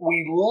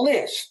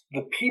list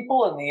the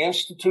people and the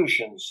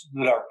institutions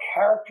that our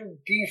character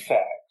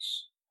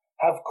defects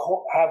have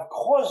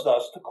caused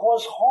us to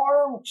cause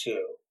harm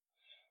to.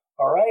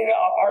 All right,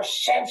 our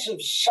sense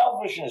of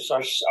selfishness,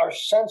 our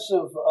sense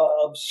of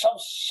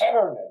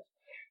self-centeredness.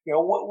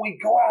 We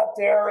go out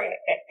there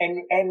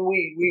and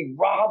we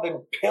rob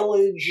and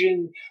pillage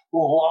and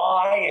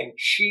lie and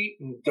cheat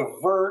and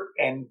divert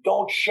and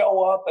don't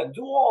show up and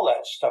do all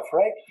that stuff,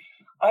 right?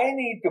 I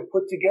need to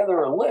put together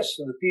a list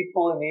of the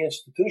people and the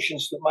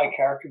institutions that my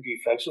character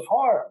defects have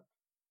harmed.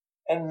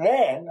 And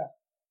then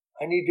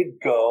I need to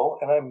go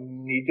and I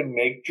need to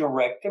make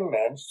direct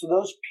amends to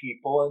those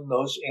people and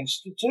those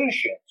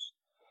institutions.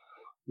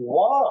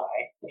 Why?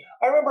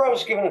 I remember I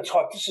was giving a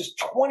talk. This is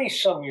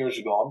 20-some years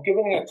ago. I'm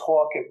giving a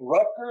talk at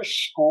Rutgers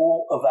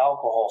School of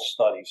Alcohol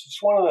Studies.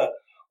 It's one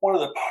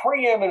of the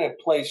preeminent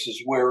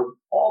places where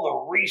all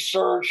the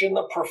research and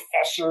the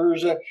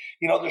professors,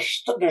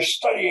 they're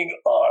studying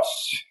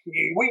us.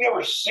 We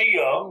never see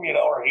them,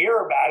 or hear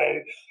about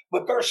it,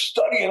 but they're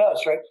studying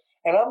us, right?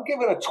 And I'm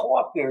giving a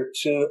talk there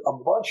to a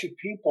bunch of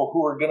people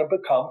who are going to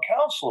become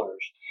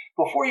counselors.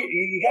 Before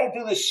you got to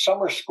do this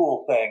summer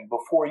school thing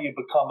before you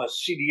become a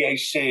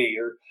CDAC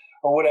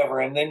or whatever,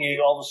 and then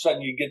all of a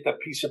sudden you get the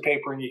piece of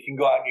paper and you can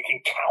go out and you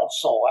can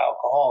counsel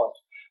alcoholics.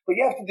 But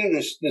you have to do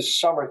this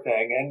summer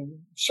thing,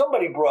 and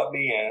somebody brought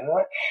me in,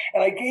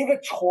 and I gave a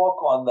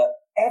talk on the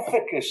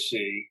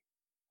efficacy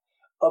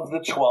of the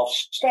 12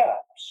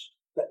 steps.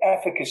 The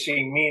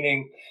efficacy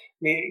meaning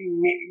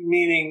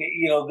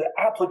the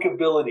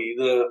applicability,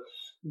 the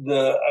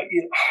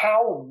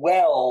how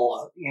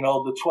well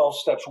the 12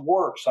 steps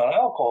works on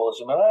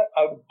alcoholism. And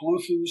I blew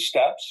through the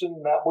steps,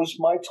 and that was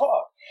my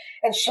talk.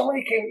 And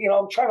somebody came,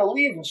 I'm trying to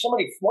leave, and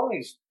one of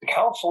these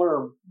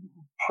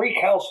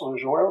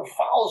pre-counselors or whatever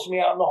follows me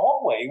out in the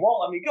hallway. He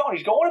won't let me go. And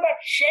he's going, "What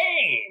about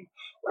shame?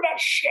 What about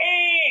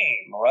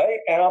shame?" Right?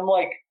 And I'm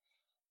like,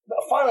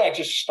 finally I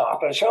just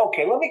stopped and I said,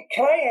 "Okay,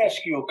 can I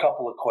ask you a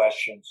couple of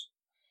questions?"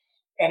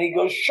 And he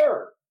goes,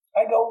 "Sure."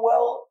 I go,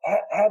 "Well,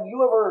 have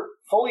you ever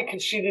fully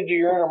conceded to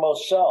your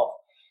innermost self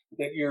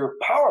that you're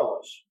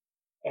powerless?"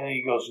 And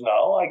he goes,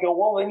 "No." I go,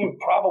 "Well, then you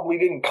probably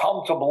didn't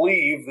come to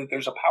believe that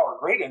there's a power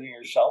greater than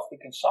yourself that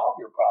can solve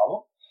your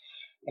problem."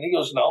 And he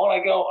goes, "No." And I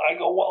go,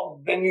 "Well,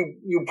 then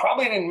you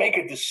probably didn't make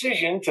a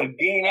decision to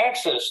gain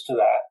access to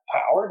that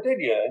power, did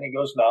you?" And he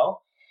goes,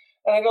 "No."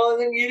 And I go,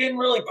 "Then you didn't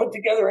really put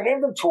together an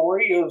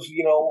inventory of,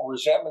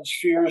 resentments,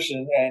 fears,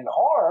 and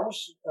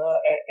harms,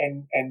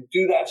 and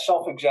do that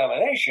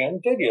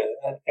self-examination, did you?"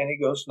 And he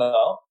goes,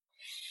 "No."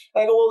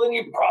 And I go, "Well, then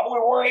you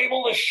probably weren't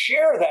able to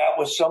share that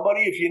with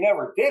somebody if you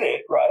never did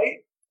it,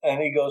 right?" And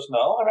he goes,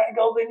 "No." And I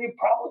go, "Then you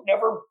probably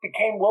never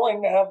became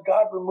willing to have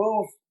God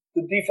remove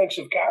the defects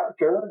of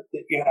character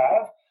that you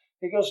have."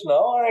 He goes,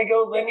 "No." And I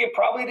go, "Then you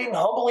probably didn't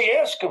humbly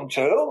ask him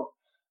to."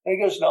 And he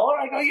goes, "No."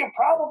 And I go, "You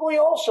probably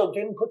also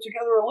didn't put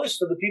together a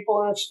list of the people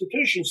and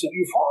institutions that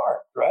you've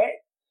harmed, right?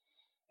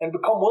 And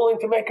become willing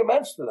to make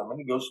amends to them." And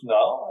he goes,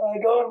 "No." And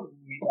I go,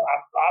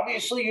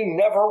 "Obviously you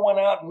never went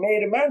out and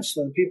made amends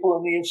to the people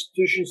and the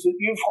institutions that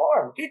you've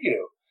harmed, did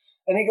you?"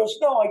 And he goes,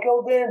 "No." I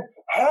go, "Then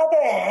how the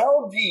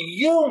hell do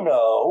you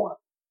know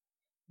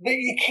that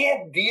you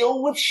can't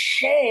deal with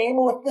shame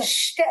with the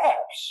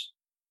steps?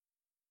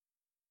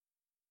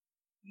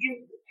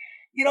 You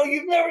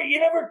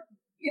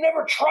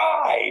never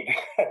tried."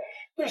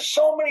 There's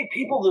so many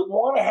people that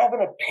want to have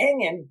an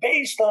opinion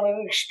based on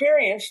an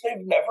experience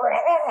they've never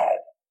had.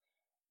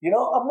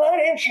 I'm not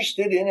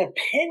interested in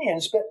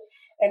opinions, but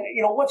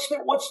what's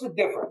the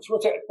difference?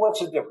 What's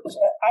the difference?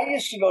 I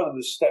used to go to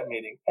the step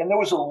meeting, and there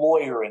was a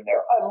lawyer in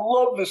there. I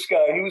love this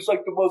guy. He was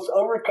like the most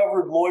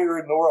unrecovered lawyer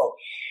in the world.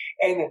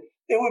 And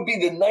it would be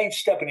the 9th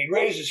step, and he'd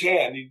raise his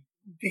hand.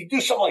 He'd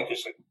do something like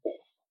this. Like,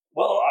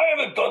 "Well, I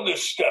haven't done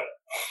this step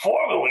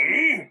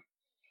formally,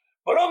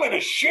 but I'm going to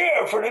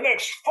share for the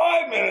next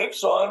 5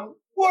 minutes on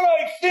what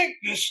I think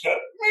this step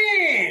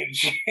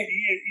means."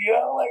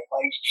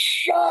 like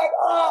shut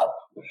up.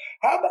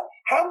 How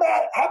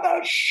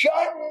about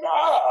shutting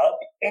up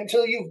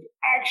until you've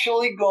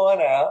actually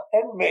gone out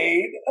and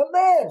made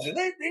amends? And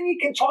then you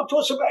can talk to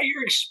us about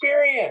your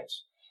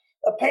experience.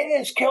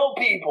 Opinions kill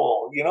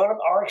people.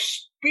 Our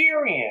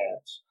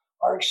experience,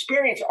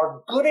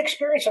 our good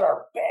experience and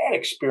our bad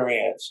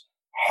experience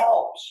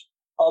helps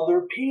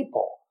other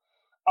people.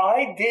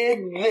 I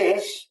did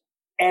this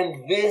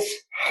and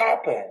this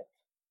happened,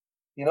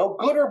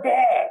 good or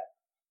bad.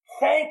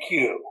 Thank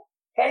you.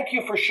 Thank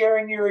you for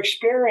sharing your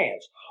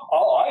experience.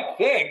 "Oh, I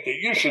think that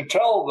you should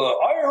tell the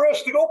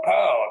IRS to go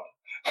pound."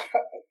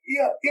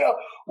 Yeah.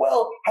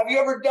 Well, have you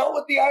ever dealt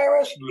with the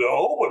IRS?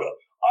 "No, but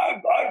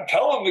I'd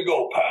tell him to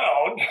go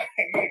pound,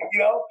 you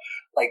know,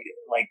 like,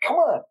 come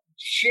on,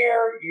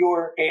 share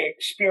your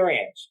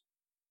experience.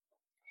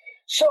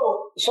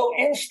 So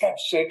in step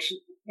 6,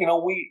 you know,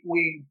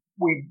 we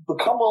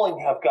become willing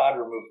to have God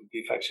remove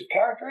the defects of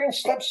character. In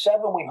step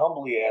 7, we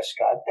humbly ask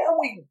God. Then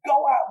we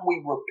go out and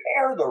we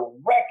repair the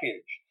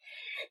wreckage.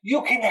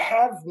 You can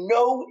have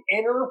no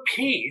inner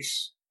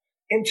peace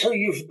until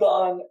you've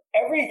done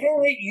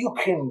everything that you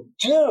can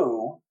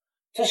do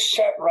to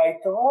set right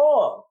the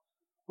wrong.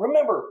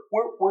 Remember,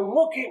 we're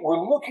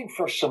looking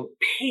for some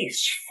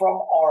peace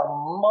from our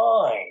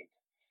mind.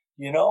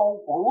 You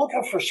know, we're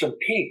looking for some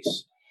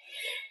peace.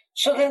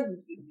 So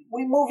then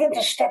we move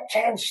into step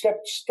 10.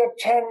 Step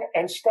 10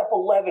 and step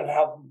 11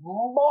 have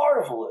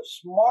marvelous,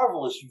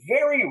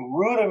 very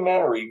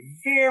rudimentary,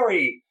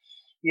 very,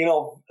 you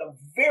know,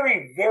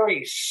 very,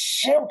 very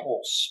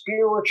simple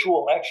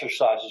spiritual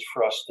exercises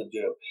for us to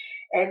do.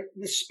 And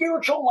the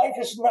spiritual life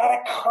is not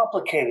a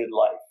complicated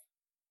life.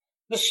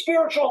 The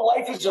spiritual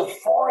life is a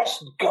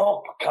Forrest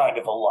Gump kind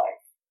of a life.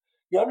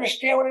 You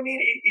understand what I mean?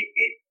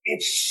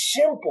 It's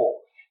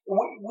simple.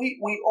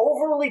 We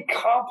overly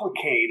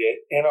complicate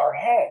it in our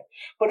head.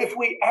 But if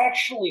we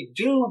actually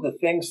do the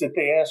things that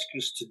they ask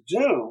us to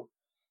do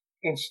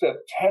in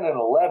step 10 and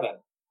 11,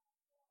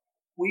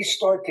 we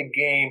start to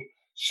gain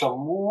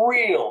some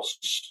real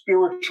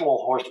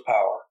spiritual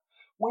horsepower.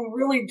 We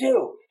really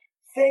do.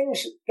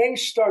 Things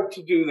start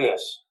to do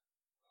this.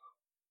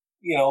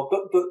 You know,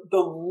 the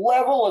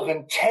level of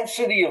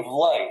intensity of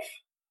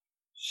life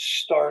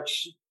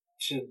starts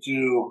to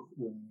do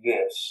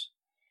this.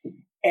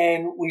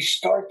 And we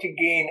start to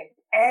gain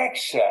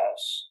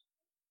access.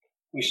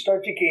 We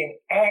start to gain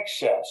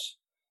access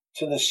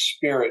to the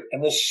Spirit.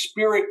 And the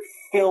Spirit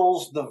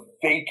fills the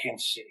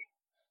vacancy.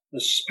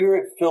 The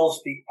Spirit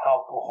fills the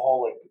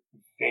alcoholic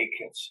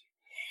vacancy.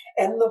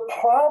 And the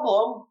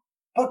problem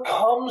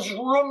becomes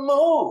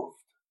removed.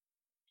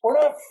 We're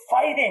not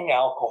fighting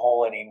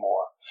alcohol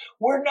anymore.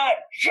 We're not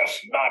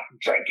just not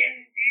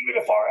drinking even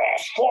if our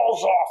ass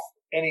falls off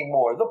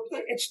anymore.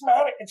 It's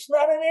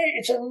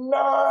a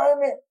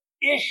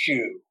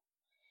non-issue.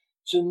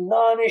 It's a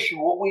non-issue.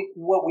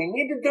 What we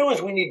need to do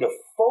is we need to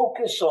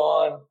focus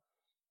on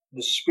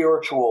the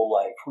spiritual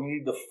life. We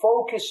need to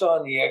focus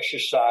on the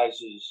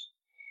exercises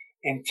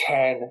in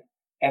 10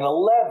 and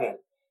 11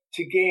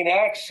 to gain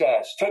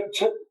access, to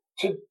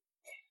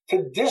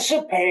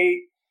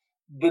dissipate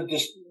the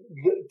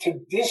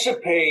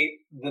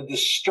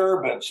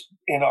disturbance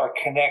in our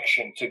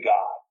connection to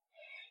God,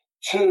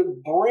 to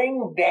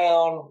bring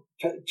down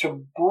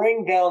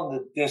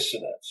the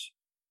dissonance.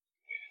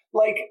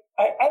 Like,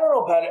 I don't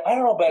know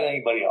about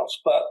anybody else,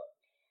 but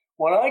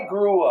when I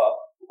grew up,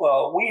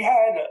 we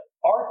had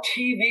our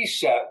TV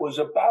set was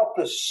about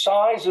the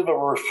size of a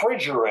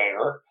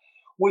refrigerator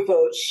with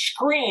a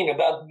screen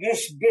about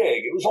this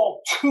big. It was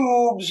all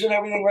tubes and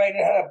everything, right?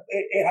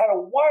 It had a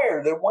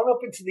wire that went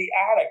up into the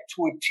attic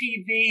to a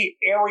TV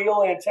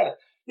aerial antenna.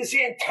 This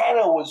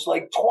antenna was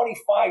like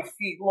 25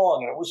 feet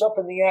long, and it was up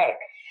in the attic.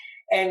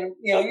 And,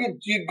 you know,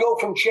 you'd go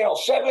from channel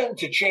 7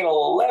 to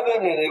channel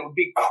 11, and it would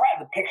be crap.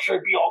 The picture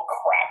would be all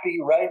crappy,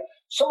 right?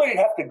 Somebody'd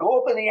have to go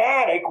up in the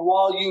attic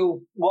while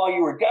you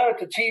were down at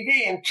the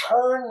TV and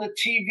turn the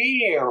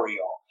TV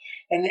aerial.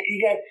 And you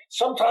get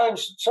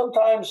sometimes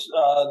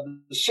the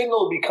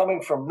signal would be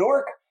coming from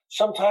Newark.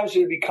 Sometimes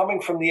it would be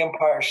coming from the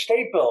Empire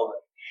State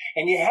Building.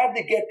 And you had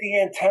to get the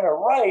antenna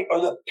right,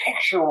 or the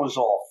picture was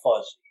all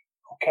fuzzy.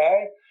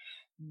 Okay?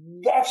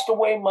 That's the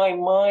way my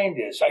mind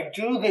is. I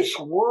do this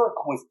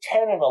work with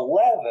 10 and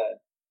 11,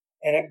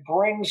 and it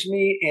brings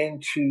me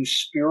into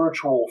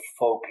spiritual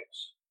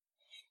focus.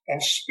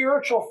 And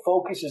spiritual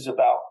focus is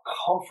about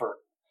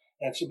comfort,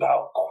 and it's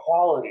about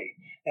quality,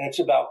 and it's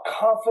about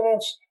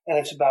confidence, and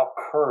it's about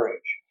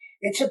courage.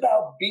 It's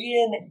about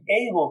being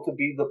able to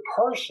be the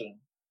person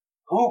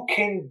who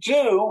can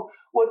do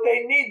what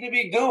they need to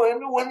be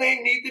doing when they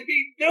need to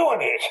be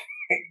doing it.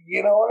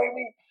 You know what I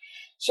mean?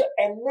 So,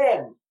 and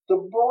then the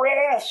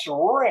brass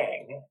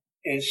ring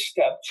is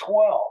step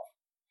 12.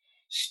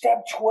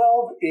 Step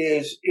 12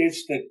 is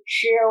the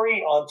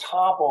cherry on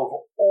top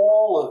of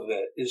all of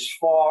it as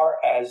far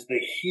as the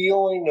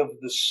healing of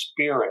the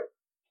spirit.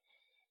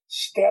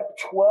 Step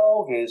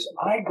 12 is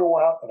I go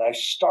out and I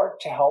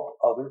start to help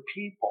other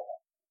people.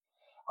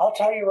 I'll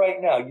tell you right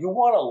now, you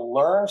want to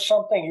learn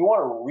something, you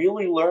want to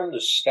really learn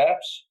the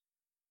steps,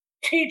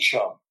 teach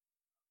them.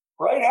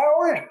 Right,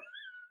 Howard?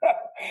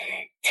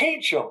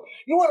 Teach them.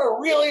 You want to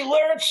really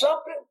learn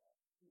something?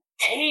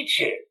 Teach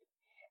it.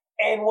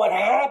 And what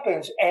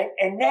happens,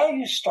 and now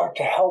you start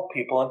to help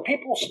people, and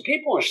people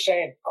are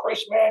saying,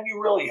 Chris, man,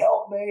 you really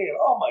helped me, and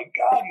oh my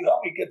God, you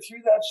helped me get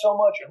through that so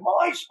much, and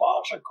my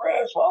sponsor,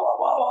 Chris, blah, blah,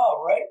 blah,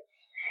 blah, right?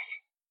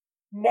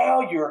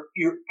 Now you're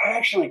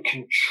actually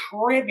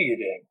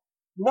contributing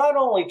not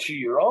only to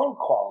your own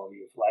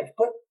quality of life,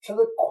 but to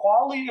the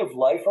quality of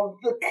life of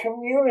the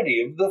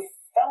community, of the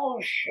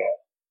fellowship.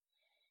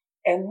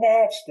 And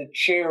that's the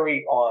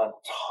cherry on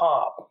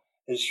top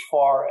as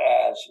far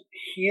as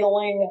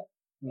healing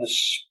the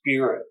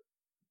spirit.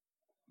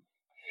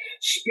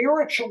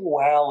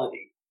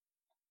 Spirituality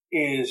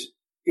is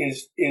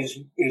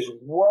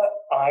what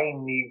I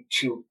need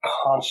to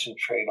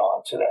concentrate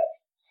on today.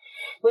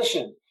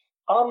 Listen,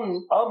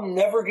 I'm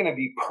never going to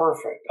be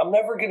perfect. I'm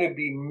never going to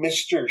be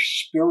Mr.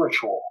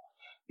 Spiritual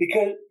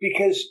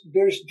because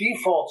there's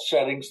default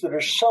settings that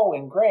are so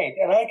ingrained,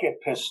 and I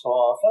get pissed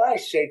off and I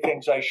say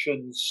things I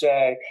shouldn't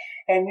say.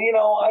 And,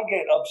 I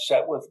get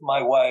upset with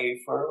my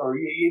wife or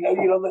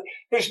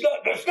there's no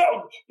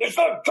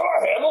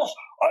door handles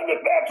on the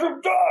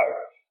bathroom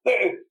door.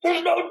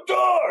 There's no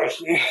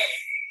doors.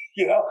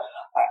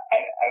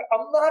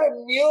 I'm not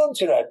immune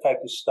to that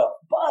type of stuff,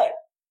 but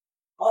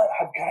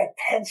I've got a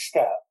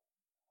 10-step.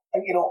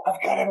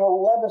 I've got an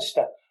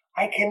 11-step.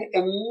 I can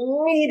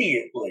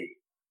immediately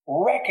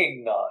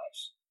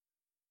recognize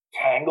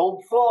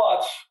tangled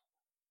thoughts.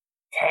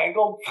 I'm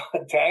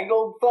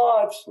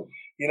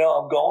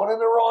going in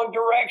the wrong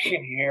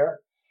direction here.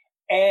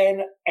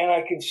 And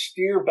I can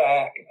steer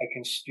back.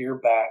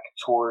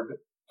 Toward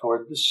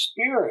the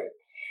spirit.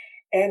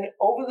 And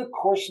over the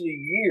course of the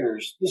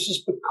years, this has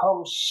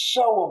become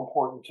so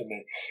important to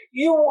me.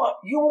 You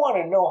want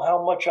to know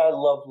how much I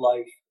love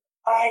life?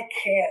 I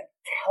can't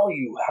tell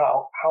you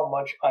how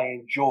much I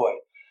enjoy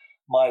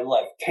my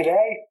life.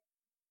 Today,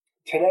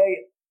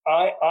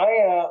 I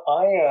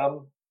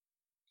am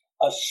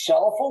a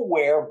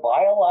self-aware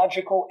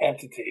biological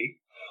entity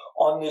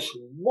on this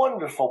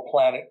wonderful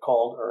planet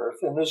called Earth,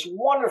 in this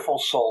wonderful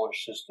solar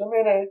system,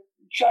 in a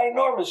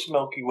ginormous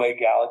Milky Way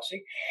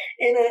galaxy,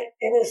 in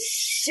a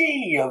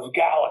sea of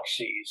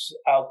galaxies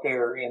out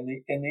there in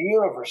the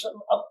universe.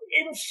 I'm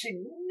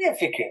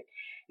insignificant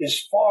as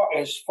far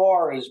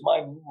as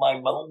my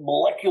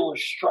molecular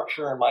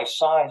structure and my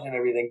size and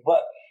everything,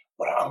 but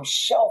I'm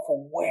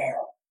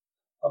self-aware.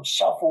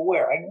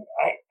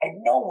 I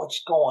know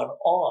what's going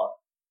on.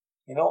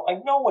 I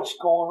know what's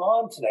going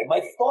on today.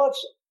 My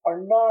thoughts are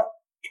not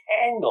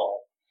tangled.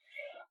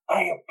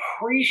 I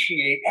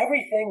appreciate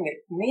everything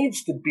that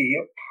needs to be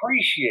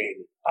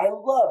appreciated. I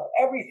love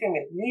everything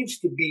that needs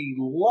to be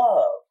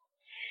loved.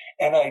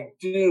 And I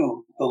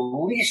do the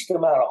least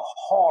amount of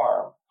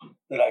harm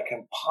that I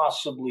can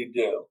possibly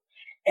do.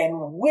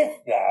 And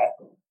with that,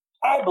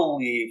 I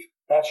believe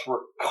that's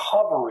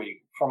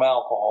recovery from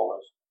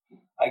alcoholism.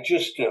 I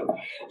just do.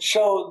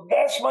 So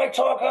that's my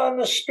talk on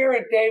the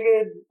spirit,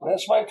 David.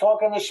 That's my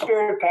talk on the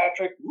spirit,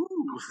 Patrick.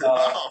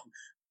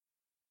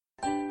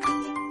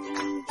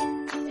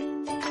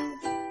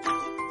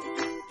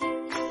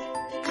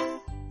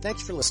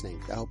 Thanks for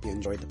listening. I hope you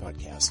enjoyed the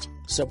podcast.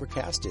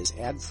 Sobercast is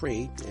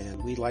ad-free,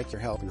 and we'd like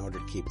your help in order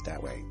to keep it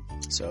that way.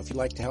 So if you'd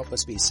like to help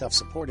us be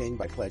self-supporting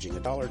by pledging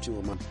 $1 or $2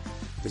 a month,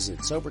 visit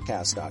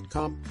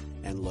Sobercast.com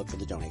and look for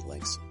the donate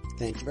links.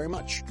 Thank you very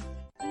much.